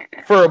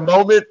for a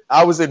moment,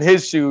 I was in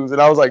his shoes,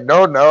 and I was like,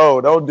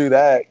 no, don't do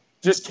that.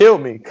 Just kill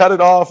me, cut it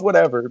off,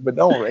 whatever, but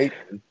don't rape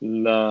me.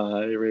 Nah,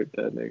 I ain't rape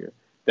that nigga.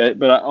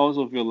 But I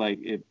also feel like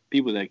if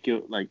people that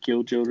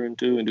kill children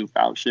too and do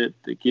foul shit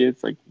to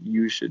kids, like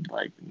you should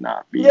like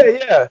not be.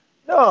 Yeah.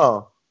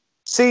 No.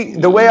 See,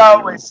 the way I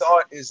always saw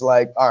it is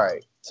like, all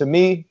right, to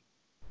me,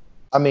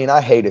 I mean,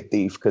 I hate a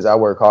thief because I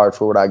work hard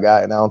for what I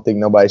got, and I don't think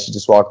nobody should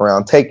just walk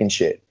around taking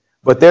shit.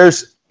 But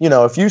there's,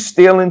 if you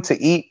stealing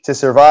to eat to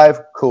survive,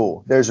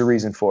 cool. There's a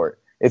reason for it.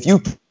 If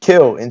you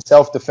kill in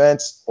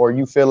self-defense or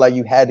you feel like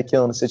you had to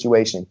kill in a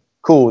situation,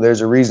 cool,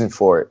 there's a reason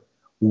for it.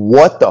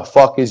 What the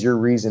fuck is your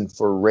reason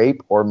for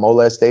rape or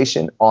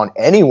molestation on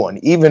anyone,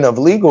 even of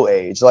legal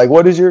age? Like,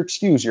 what is your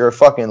excuse? You're a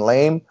fucking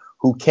lame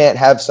who can't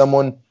have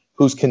someone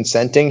who's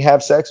consenting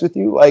have sex with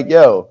you? Like,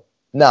 yo,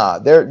 nah,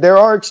 there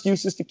are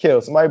excuses to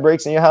kill. Somebody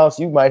breaks in your house,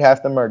 you might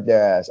have to murder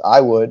their ass.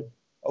 I would.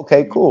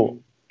 Okay, cool.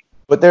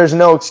 But there's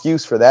no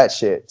excuse for that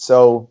shit.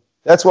 So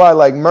that's why,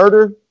 like,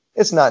 murder,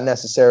 it's not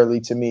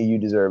necessarily to me you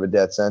deserve a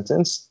death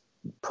sentence.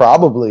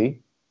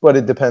 Probably, but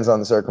it depends on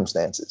the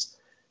circumstances.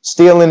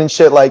 Stealing and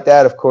shit like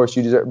that, of course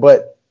you deserve.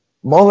 But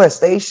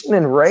molestation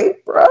and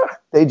rape, bruh,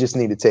 they just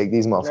need to take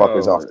these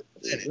motherfuckers off.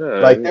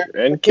 Like,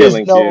 and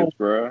killing kids,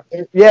 bruh.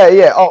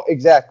 Yeah. Oh,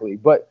 exactly.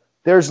 But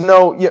there's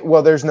no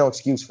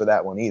excuse for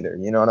that one either.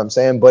 You know what I'm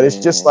saying? But it's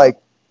just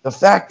like the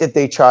fact that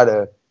they try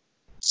to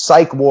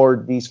psych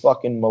ward these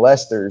fucking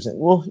molesters, and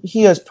well,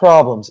 he has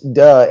problems.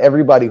 Duh,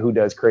 everybody who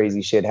does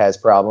crazy shit has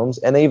problems,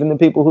 and even the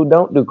people who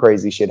don't do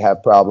crazy shit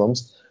have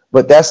problems.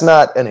 But that's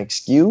not an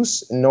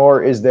excuse,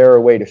 nor is there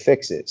a way to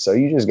fix it. So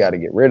you just got to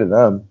get rid of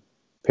them.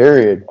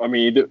 Period. I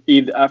mean,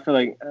 I feel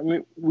like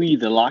we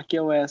either lock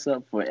your ass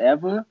up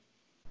forever,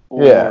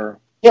 or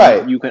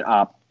you can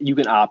opt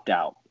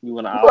out. You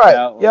want to opt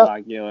out or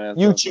lock your ass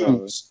up. You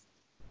choose.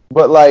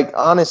 But like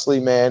honestly,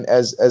 man,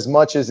 as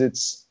much as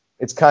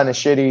it's kind of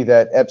shitty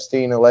that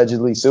Epstein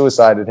allegedly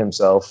suicided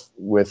himself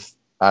with,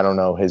 I don't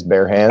know, his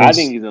bare hands. I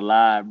think he's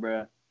alive,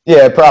 bro.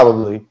 Yeah,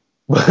 probably.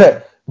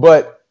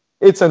 But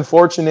it's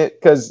unfortunate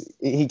because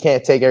he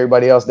can't take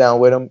everybody else down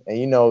with him.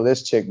 And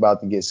this chick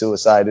about to get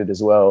suicided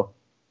as well.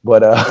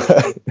 But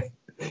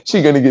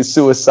She gonna get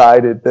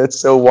suicided. That's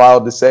so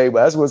wild to say,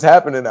 but that's what's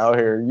happening out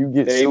here. You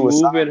get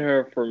suicided. Moving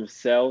her from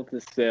cell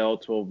to cell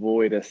to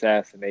avoid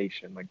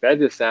assassination. Like that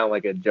just sounds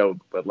like a joke,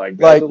 but like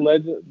that's a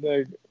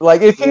legend.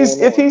 Like if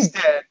he's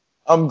dead,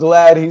 I'm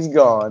glad he's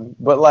gone.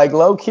 But like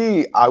low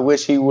key, I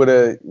wish he would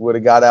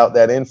have got out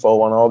that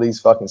info on all these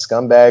fucking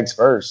scumbags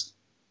first.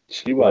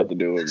 She about to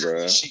do it,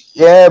 bro.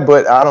 Yeah,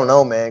 but I don't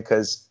know, man,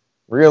 because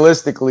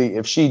realistically,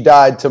 if she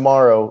died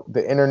tomorrow,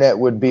 the internet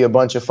would be a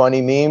bunch of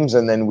funny memes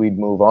and then we'd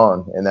move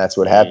on. And that's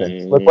what happened.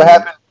 Mm-hmm. Look what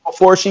happened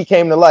before she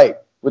came to light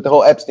with the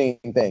whole Epstein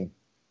thing.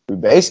 We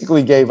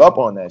basically gave up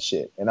on that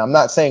shit. And I'm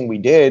not saying we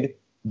did,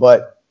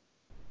 but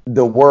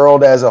the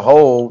world as a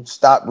whole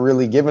stopped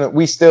really giving it.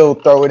 We still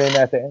throw it in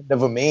at the end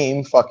of a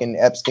meme. Fucking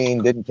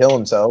Epstein didn't kill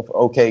himself.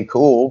 Okay,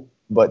 cool.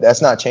 But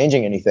that's not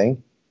changing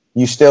anything.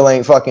 You still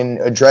ain't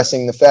fucking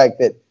addressing the fact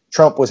that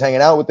Trump was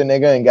hanging out with the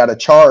nigga and got a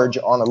charge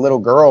on a little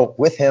girl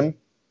with him.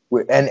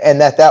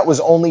 And that was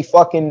only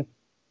fucking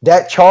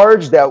that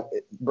charge that,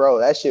 bro,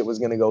 that shit was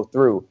going to go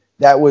through.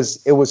 It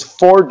was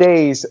 4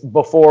 days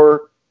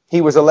before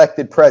he was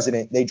elected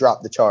president. They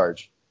dropped the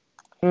charge.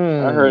 I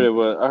heard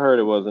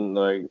it wasn't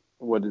like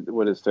what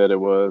it said it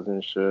was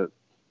and shit.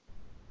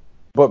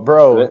 But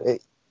bro,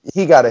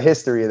 he got a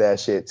history of that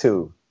shit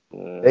too.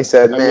 They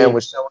said man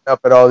was showing up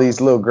at all these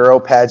little girl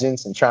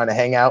pageants and trying to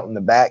hang out in the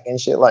back and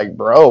shit. Like,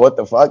 bro, what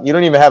the fuck? You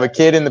don't even have a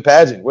kid in the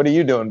pageant. What are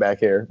you doing back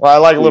here? Well, I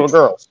like little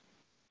girls.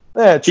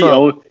 Yeah,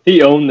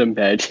 he owned them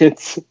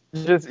pageants.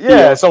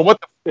 So what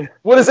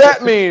does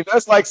that mean?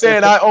 That's like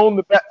saying I own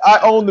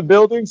the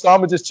building, so I'm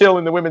gonna just chill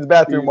in the women's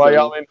bathroom while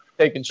y'all in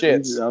taking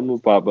shits. I'm gonna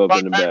pop up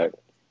in the back.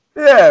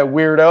 Yeah,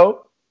 weirdo.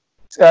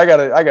 I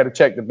gotta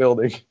check the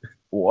building.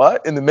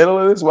 What? In the middle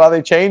of this while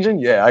they changing?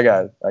 Yeah, I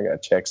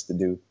got checks to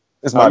do.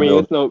 It's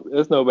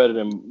no better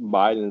than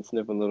Biden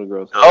sniffing little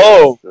girls.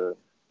 Oh,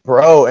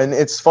 bro, and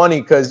it's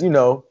funny because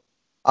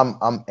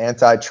I'm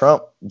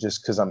anti-Trump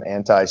just because I'm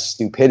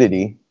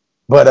anti-stupidity.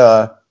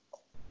 But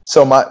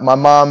so my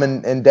mom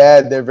and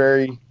dad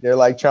they're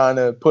like trying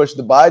to push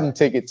the Biden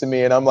ticket to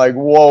me, and I'm like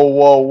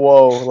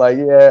whoa, like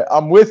yeah,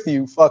 I'm with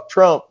you, fuck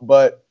Trump,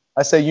 but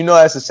I say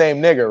that's the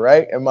same nigga,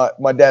 right? And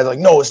my dad's like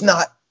no, it's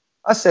not.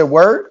 I said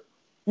word.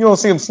 You don't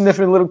see him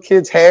sniffing little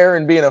kids' hair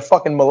and being a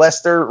fucking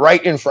molester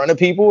right in front of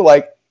people.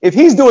 Like, if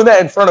he's doing that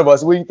in front of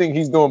us, what do you think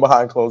he's doing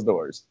behind closed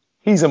doors?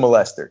 He's a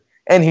molester,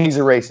 and he's a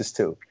racist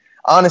too.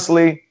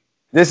 Honestly,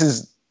 this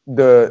is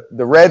the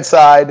red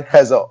side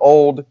has an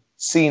old,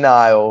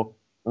 senile,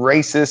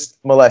 racist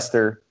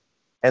molester,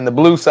 and the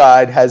blue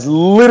side has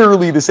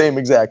literally the same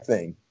exact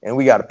thing. And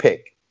we got to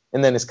pick.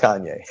 And then it's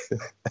Kanye.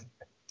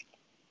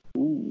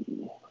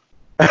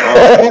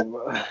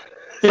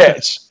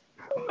 Catch.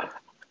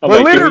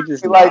 But literally,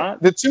 like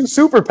the two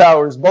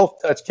superpowers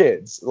both touch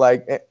kids.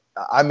 Like,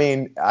 I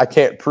mean, I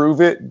can't prove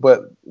it,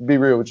 but be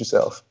real with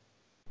yourself.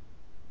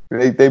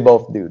 They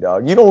both do,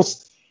 dog. You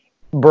don't,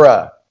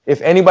 bruh. If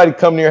anybody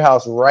come to your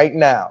house right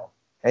now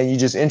and you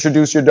just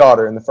introduce your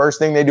daughter, and the first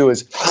thing they do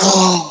is,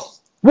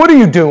 what are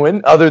you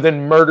doing other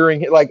than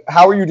murdering? Like,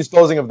 how are you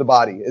disposing of the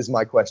body? Is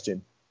my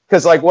question.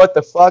 Because, like, what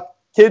the fuck,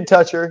 kid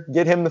toucher,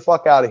 get him the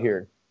fuck out of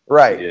here.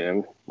 Right.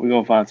 Yeah, we're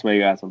gonna find somebody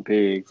who got some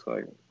pigs,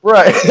 like.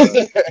 Right.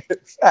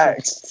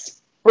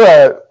 Facts.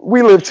 Bruh,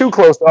 we live too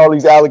close to all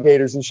these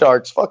alligators and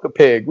sharks. Fuck a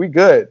pig. We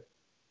good.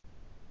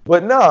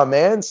 But nah,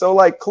 man. So,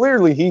 like,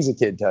 clearly he's a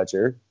kid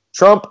toucher.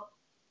 Trump,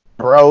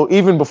 bro,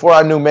 even before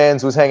I knew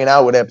Mans was hanging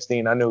out with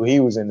Epstein, I knew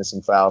he was into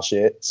some foul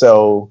shit.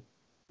 So,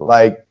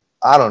 like,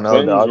 I don't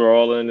know, dog. We're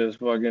all in this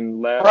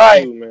fucking lab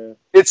right. too, man.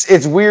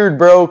 It's weird,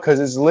 bro, because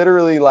it's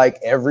literally like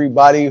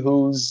everybody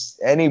who's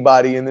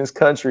anybody in this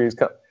country is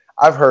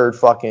I've heard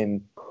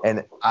fucking...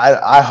 And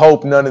I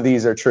hope none of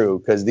these are true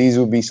because these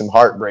would be some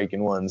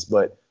heartbreaking ones.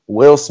 But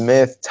Will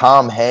Smith,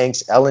 Tom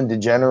Hanks, Ellen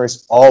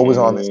DeGeneres, all was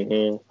on this.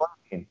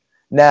 Mm-hmm.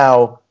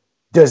 Now,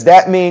 does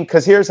that mean,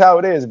 because here's how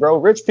it is, bro.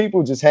 Rich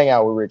people just hang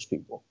out with rich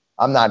people.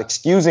 I'm not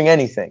excusing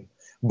anything.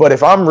 But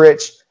if I'm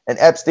rich and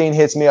Epstein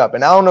hits me up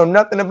and I don't know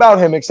nothing about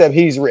him except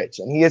he's rich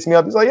and he hits me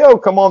up, he's like, yo,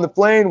 come on the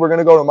plane. We're going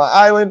to go to my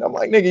island. I'm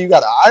like, nigga, you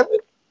got an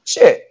island?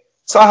 Shit.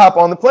 So I hop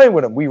on the plane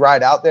with him. We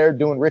ride out there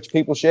doing rich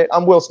people shit.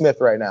 I'm Will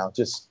Smith right now.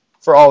 Just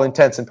for all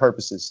intents and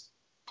purposes.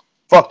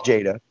 Fuck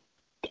Jada.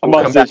 I'm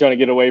honestly trying to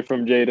get away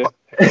from Jada.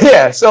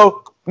 Yeah,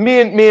 so me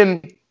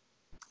and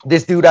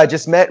this dude I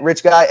just met,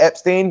 rich guy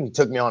Epstein, he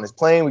took me on his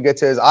plane. We get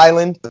to his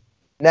island.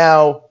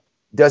 Now,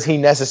 does he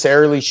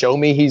necessarily show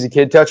me he's a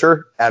kid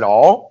toucher at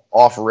all?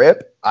 Off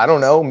rip? I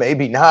don't know.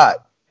 Maybe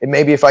not. And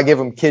maybe if I give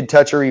him kid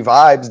touchery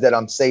vibes that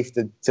I'm safe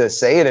to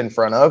say it in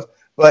front of.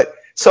 But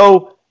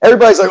so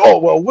everybody's like, oh,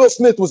 well, Will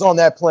Smith was on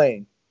that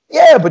plane.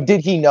 Yeah, but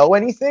did he know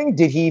anything?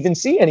 Did he even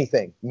see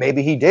anything?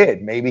 Maybe he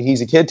did. Maybe he's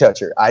a kid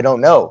toucher. I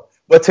don't know.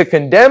 But to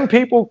condemn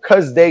people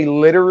because they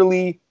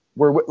literally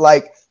were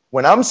like,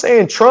 when I'm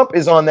saying Trump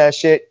is on that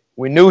shit,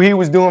 we knew he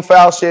was doing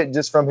foul shit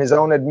just from his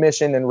own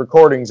admission and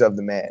recordings of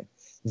the man.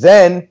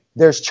 Then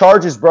there's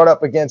charges brought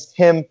up against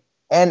him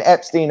and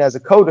Epstein as a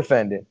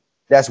co-defendant.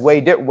 That's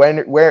way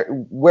different.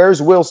 Where's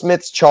Will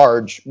Smith's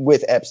charge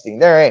with Epstein?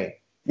 There ain't.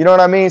 You know what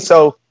I mean?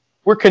 So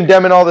we're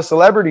condemning all the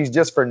celebrities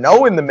just for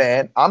knowing the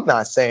man. I'm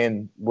not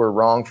saying we're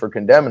wrong for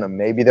condemning them.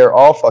 Maybe they're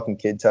all fucking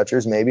kid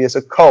touchers. Maybe it's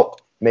a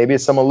cult. Maybe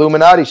it's some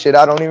Illuminati shit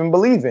I don't even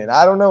believe in.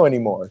 I don't know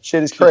anymore.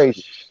 Shit is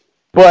crazy.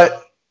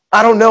 But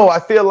I don't know. I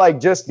feel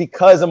like just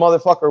because a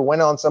motherfucker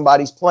went on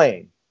somebody's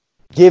plane,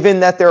 given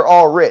that they're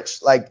all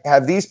rich, like,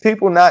 have these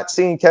people not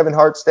seen Kevin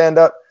Hart stand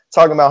up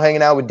talking about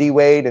hanging out with D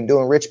Wade and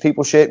doing rich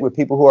people shit with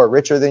people who are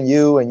richer than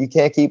you and you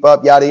can't keep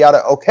up, yada,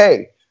 yada.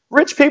 Okay.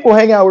 Rich people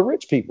hang out with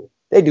rich people.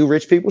 They do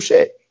rich people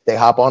shit. They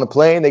hop on a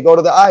plane. They go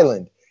to the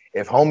island.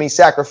 If homie's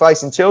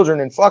sacrificing children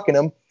and fucking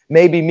them,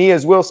 maybe me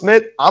as Will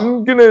Smith,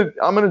 I'm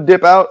gonna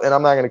dip out and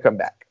I'm not gonna come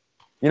back.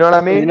 You know what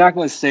I mean? You're not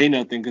gonna say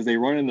nothing because they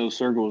run in those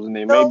circles and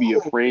they may be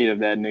afraid of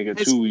that nigga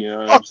too. You know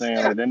what I'm saying?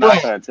 Like, they're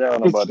not gonna tell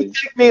nobody. If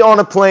you take me on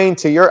a plane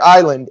to your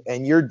island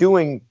and you're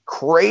doing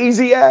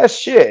crazy ass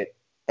shit,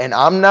 and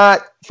I'm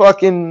not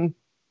fucking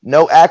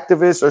no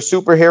activist or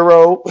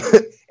superhero,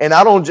 and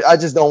I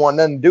just don't want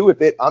nothing to do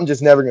with it. I'm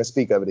just never gonna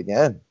speak of it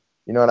again.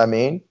 You know what I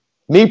mean?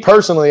 Me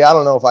personally, I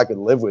don't know if I could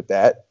live with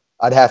that.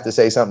 I'd have to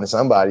say something to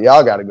somebody.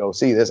 Y'all got to go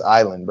see this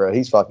island, bro.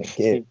 He's fucking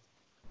kid.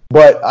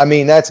 But I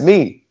mean, that's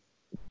me.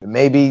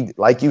 Maybe,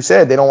 like you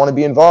said, they don't want to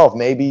be involved.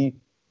 Maybe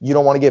you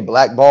don't want to get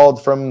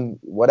blackballed from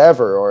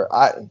whatever.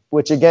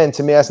 Which again,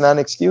 to me, that's not an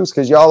excuse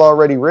because y'all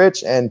already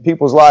rich and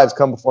people's lives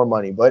come before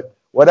money. But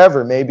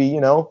whatever, maybe, they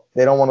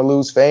don't want to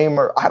lose fame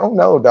or I don't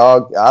know,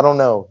 dog. I don't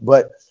know.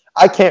 But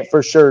I can't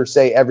for sure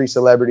say every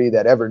celebrity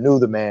that ever knew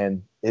the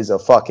man is a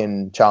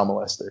fucking child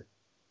molester.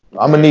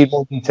 I'm going to need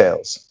more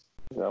details.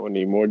 I would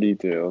need more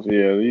details.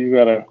 Yeah, you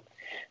gotta.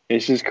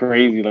 It's just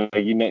crazy. Like,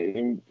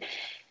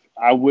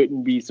 I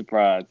wouldn't be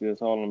surprised.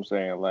 That's all I'm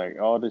saying. Like,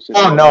 all this shit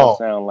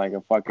sound like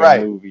a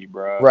fucking movie,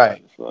 bro.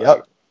 Right. Like,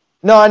 yep.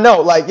 No, I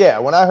know. Like, yeah,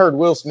 when I heard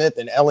Will Smith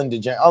and Ellen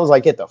DeGeneres, I was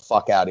like, get the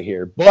fuck out of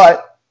here.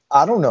 But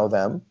I don't know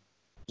them.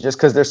 Just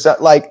because they're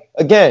like,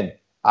 again,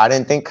 I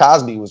didn't think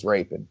Cosby was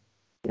raping.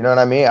 You know what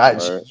I mean?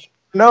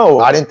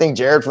 I didn't think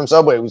Jared from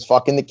Subway was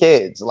fucking the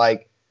kids.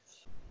 Like,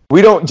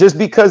 we don't, just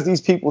because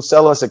these people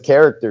sell us a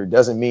character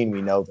doesn't mean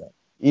we know them.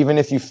 Even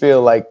if you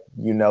feel like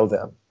you know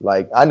them.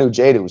 Like, I knew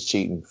Jada was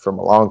cheating from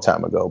a long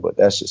time ago, but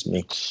that's just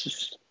me.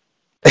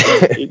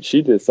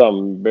 She did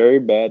something very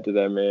bad to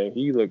that man.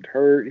 He looked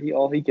hurt.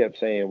 All he kept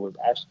saying was,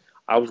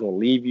 I was going to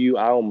leave you.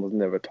 I almost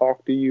never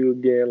talk to you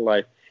again.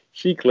 Like,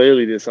 she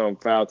clearly did something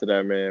foul to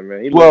that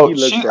man. He looked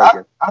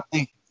broken.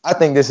 I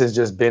think this has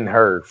just been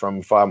her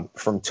from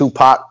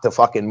Tupac to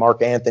fucking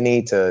Mark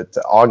Anthony to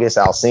August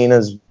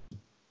Alsina's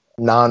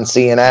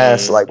non-seeing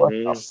ass. Like, what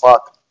the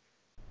fuck?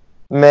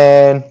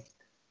 Man.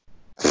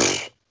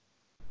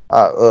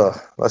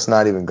 Let's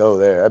not even go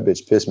there. That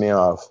bitch pissed me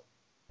off.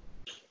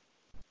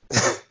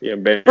 Yeah,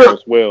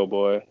 embarrassed Will,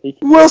 boy.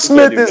 Will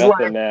Smith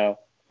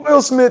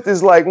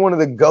is like one of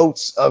the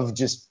goats of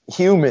just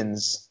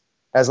humans,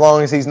 as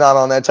long as he's not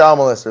on that child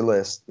molester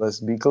list. Let's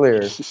be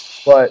clear.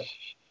 But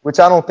which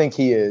I don't think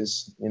he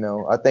is.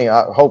 I think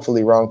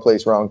hopefully wrong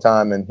place, wrong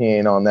time, and he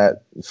ain't on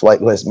that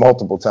flight list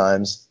multiple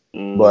times.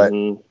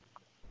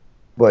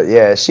 But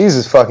yeah,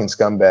 she's a fucking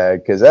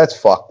scumbag because that's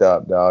fucked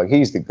up, dog.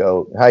 He's the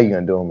GOAT. How you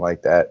gonna do him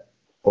like that?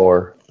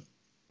 Or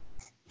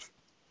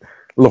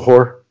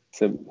Lahore?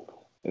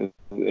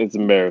 It's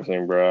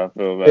embarrassing, bro. I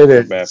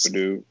feel bad for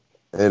dude.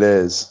 It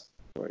is.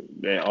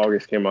 Man,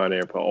 August came out there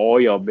and put all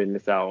y'all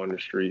business out on the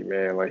street,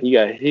 man. Like, he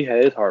had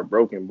his heart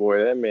broken,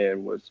 boy. That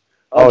man was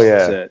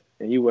upset,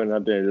 and he went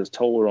out there and just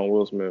told on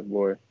Will Smith,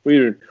 boy.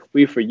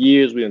 We for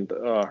years we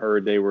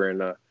heard they were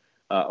in a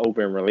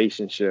open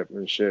relationship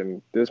and shit,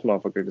 and this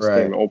motherfucker just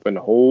came and opened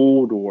the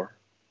whole door.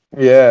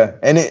 Yeah,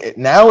 and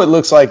now it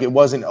looks like it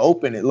wasn't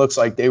open. It looks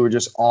like they were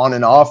just on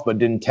and off, but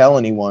didn't tell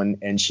anyone,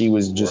 and she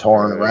was just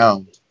whoring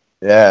around.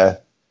 Yeah,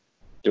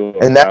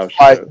 and that's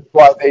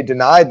why they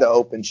denied the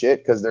open shit,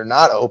 because they're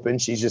not open.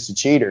 She's just a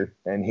cheater,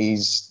 and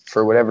he's,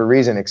 for whatever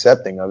reason,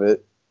 accepting of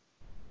it.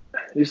 I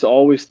used to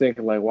always think,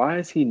 like, why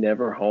is he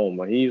never home?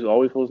 Like, he's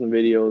always posting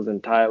videos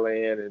in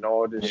Thailand and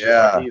all this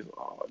shit.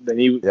 Then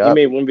he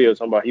made one video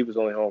talking about he was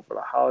only home for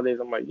the holidays.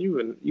 I'm like,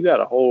 you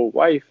got a whole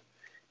wife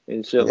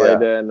and shit like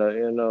that,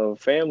 and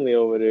family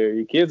over there.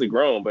 Your kids are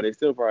grown, but they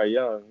still probably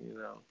young,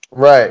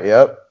 Right.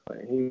 Yep.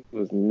 Like, he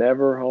was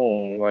never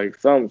home. Like,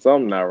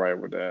 something not right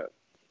with that.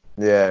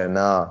 Yeah,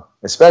 no.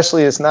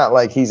 Especially, it's not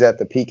like he's at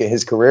the peak of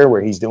his career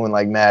where he's doing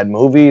like mad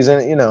movies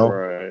and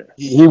Right.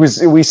 He was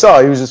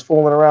just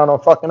fooling around on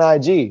fucking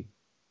IG.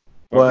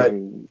 But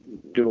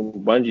doing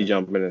bungee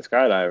jumping and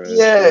skydiving.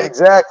 Yeah,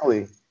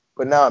 exactly.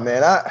 But nah,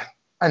 man,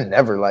 I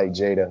never liked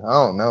Jada.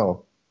 I don't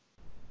know.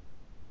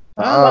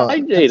 I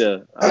like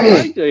Jada.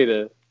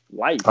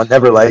 I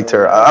never liked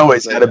her. I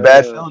always had a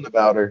bad feeling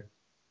about her.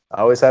 I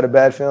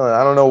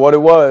don't know what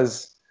it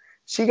was.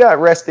 She got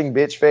resting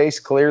bitch face,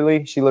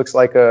 clearly. She looks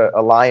like a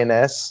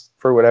lioness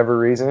for whatever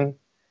reason.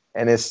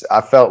 And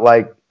I felt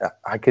like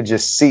I could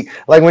just see,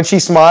 like, when she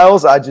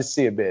smiles, I just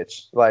see a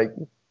bitch. Like,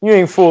 you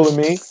ain't fooling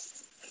me.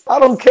 I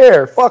don't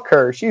care. Fuck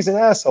her. She's an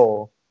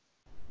asshole.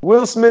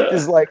 Will Smith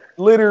is like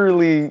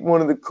literally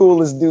one of the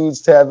coolest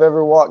dudes to have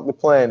ever walked the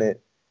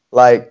planet.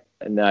 Like,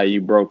 and now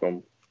you broke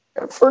him.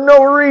 For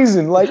no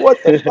reason. Like,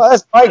 what the fuck?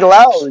 That's Mike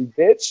Lowry,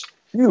 bitch.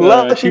 You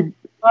lucky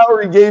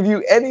Lowry gave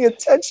you any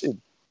attention.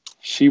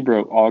 She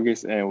broke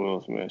August and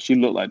Will Smith. She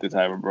looked like the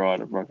type of broad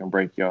to fucking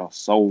break y'all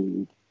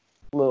soul.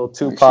 Little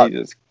Tupac.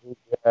 Yes.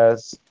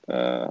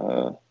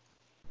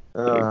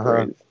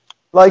 Crazy.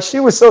 Like, she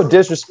was so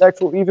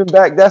disrespectful even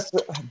back.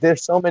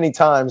 There's so many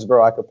times,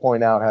 bro, I could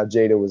point out how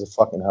Jada was a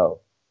fucking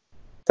hoe.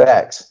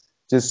 Facts.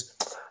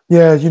 Just,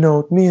 yeah, you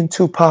know, me and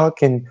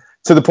Tupac, and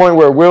to the point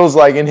where Will's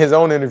like in his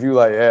own interview,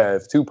 like, yeah,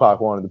 if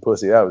Tupac wanted the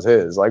pussy, that was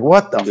his. Like,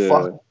 what the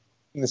fuck?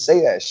 You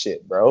say that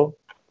shit, bro.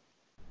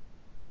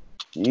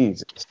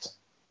 Jesus.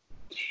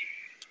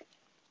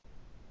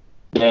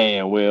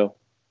 Damn, Will.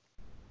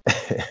 All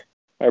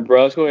right,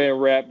 bro, let's go ahead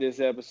and wrap this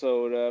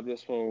episode up.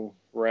 This one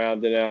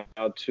rounding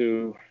out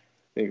too.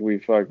 I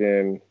think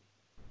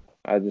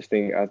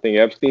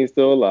Epstein's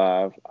still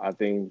alive. I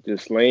think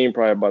Ghislaine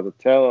probably about to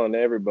tell on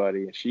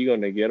everybody, and she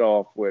gonna get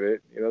off with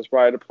it. You know, it's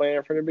probably the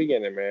plan from the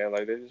beginning, man.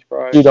 Like, they're just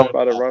probably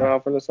about to run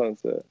off in the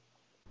sunset.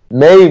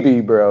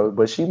 Maybe, bro,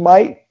 but she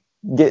might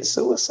get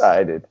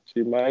suicided.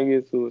 She might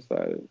get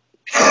suicided.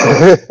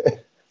 She's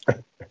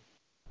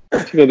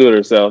gonna do it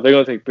herself. They're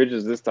gonna take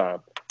pictures this time.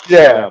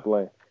 Yeah. Not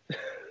playing.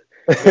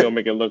 They're gonna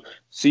make it look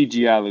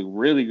CGI look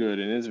really good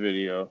in this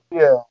video.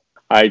 Yeah. All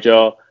right,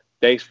 y'all.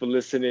 Thanks for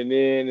listening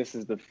in. This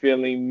is the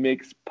Feeling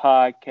Mixed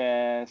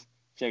Podcast.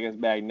 Check us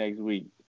back next week.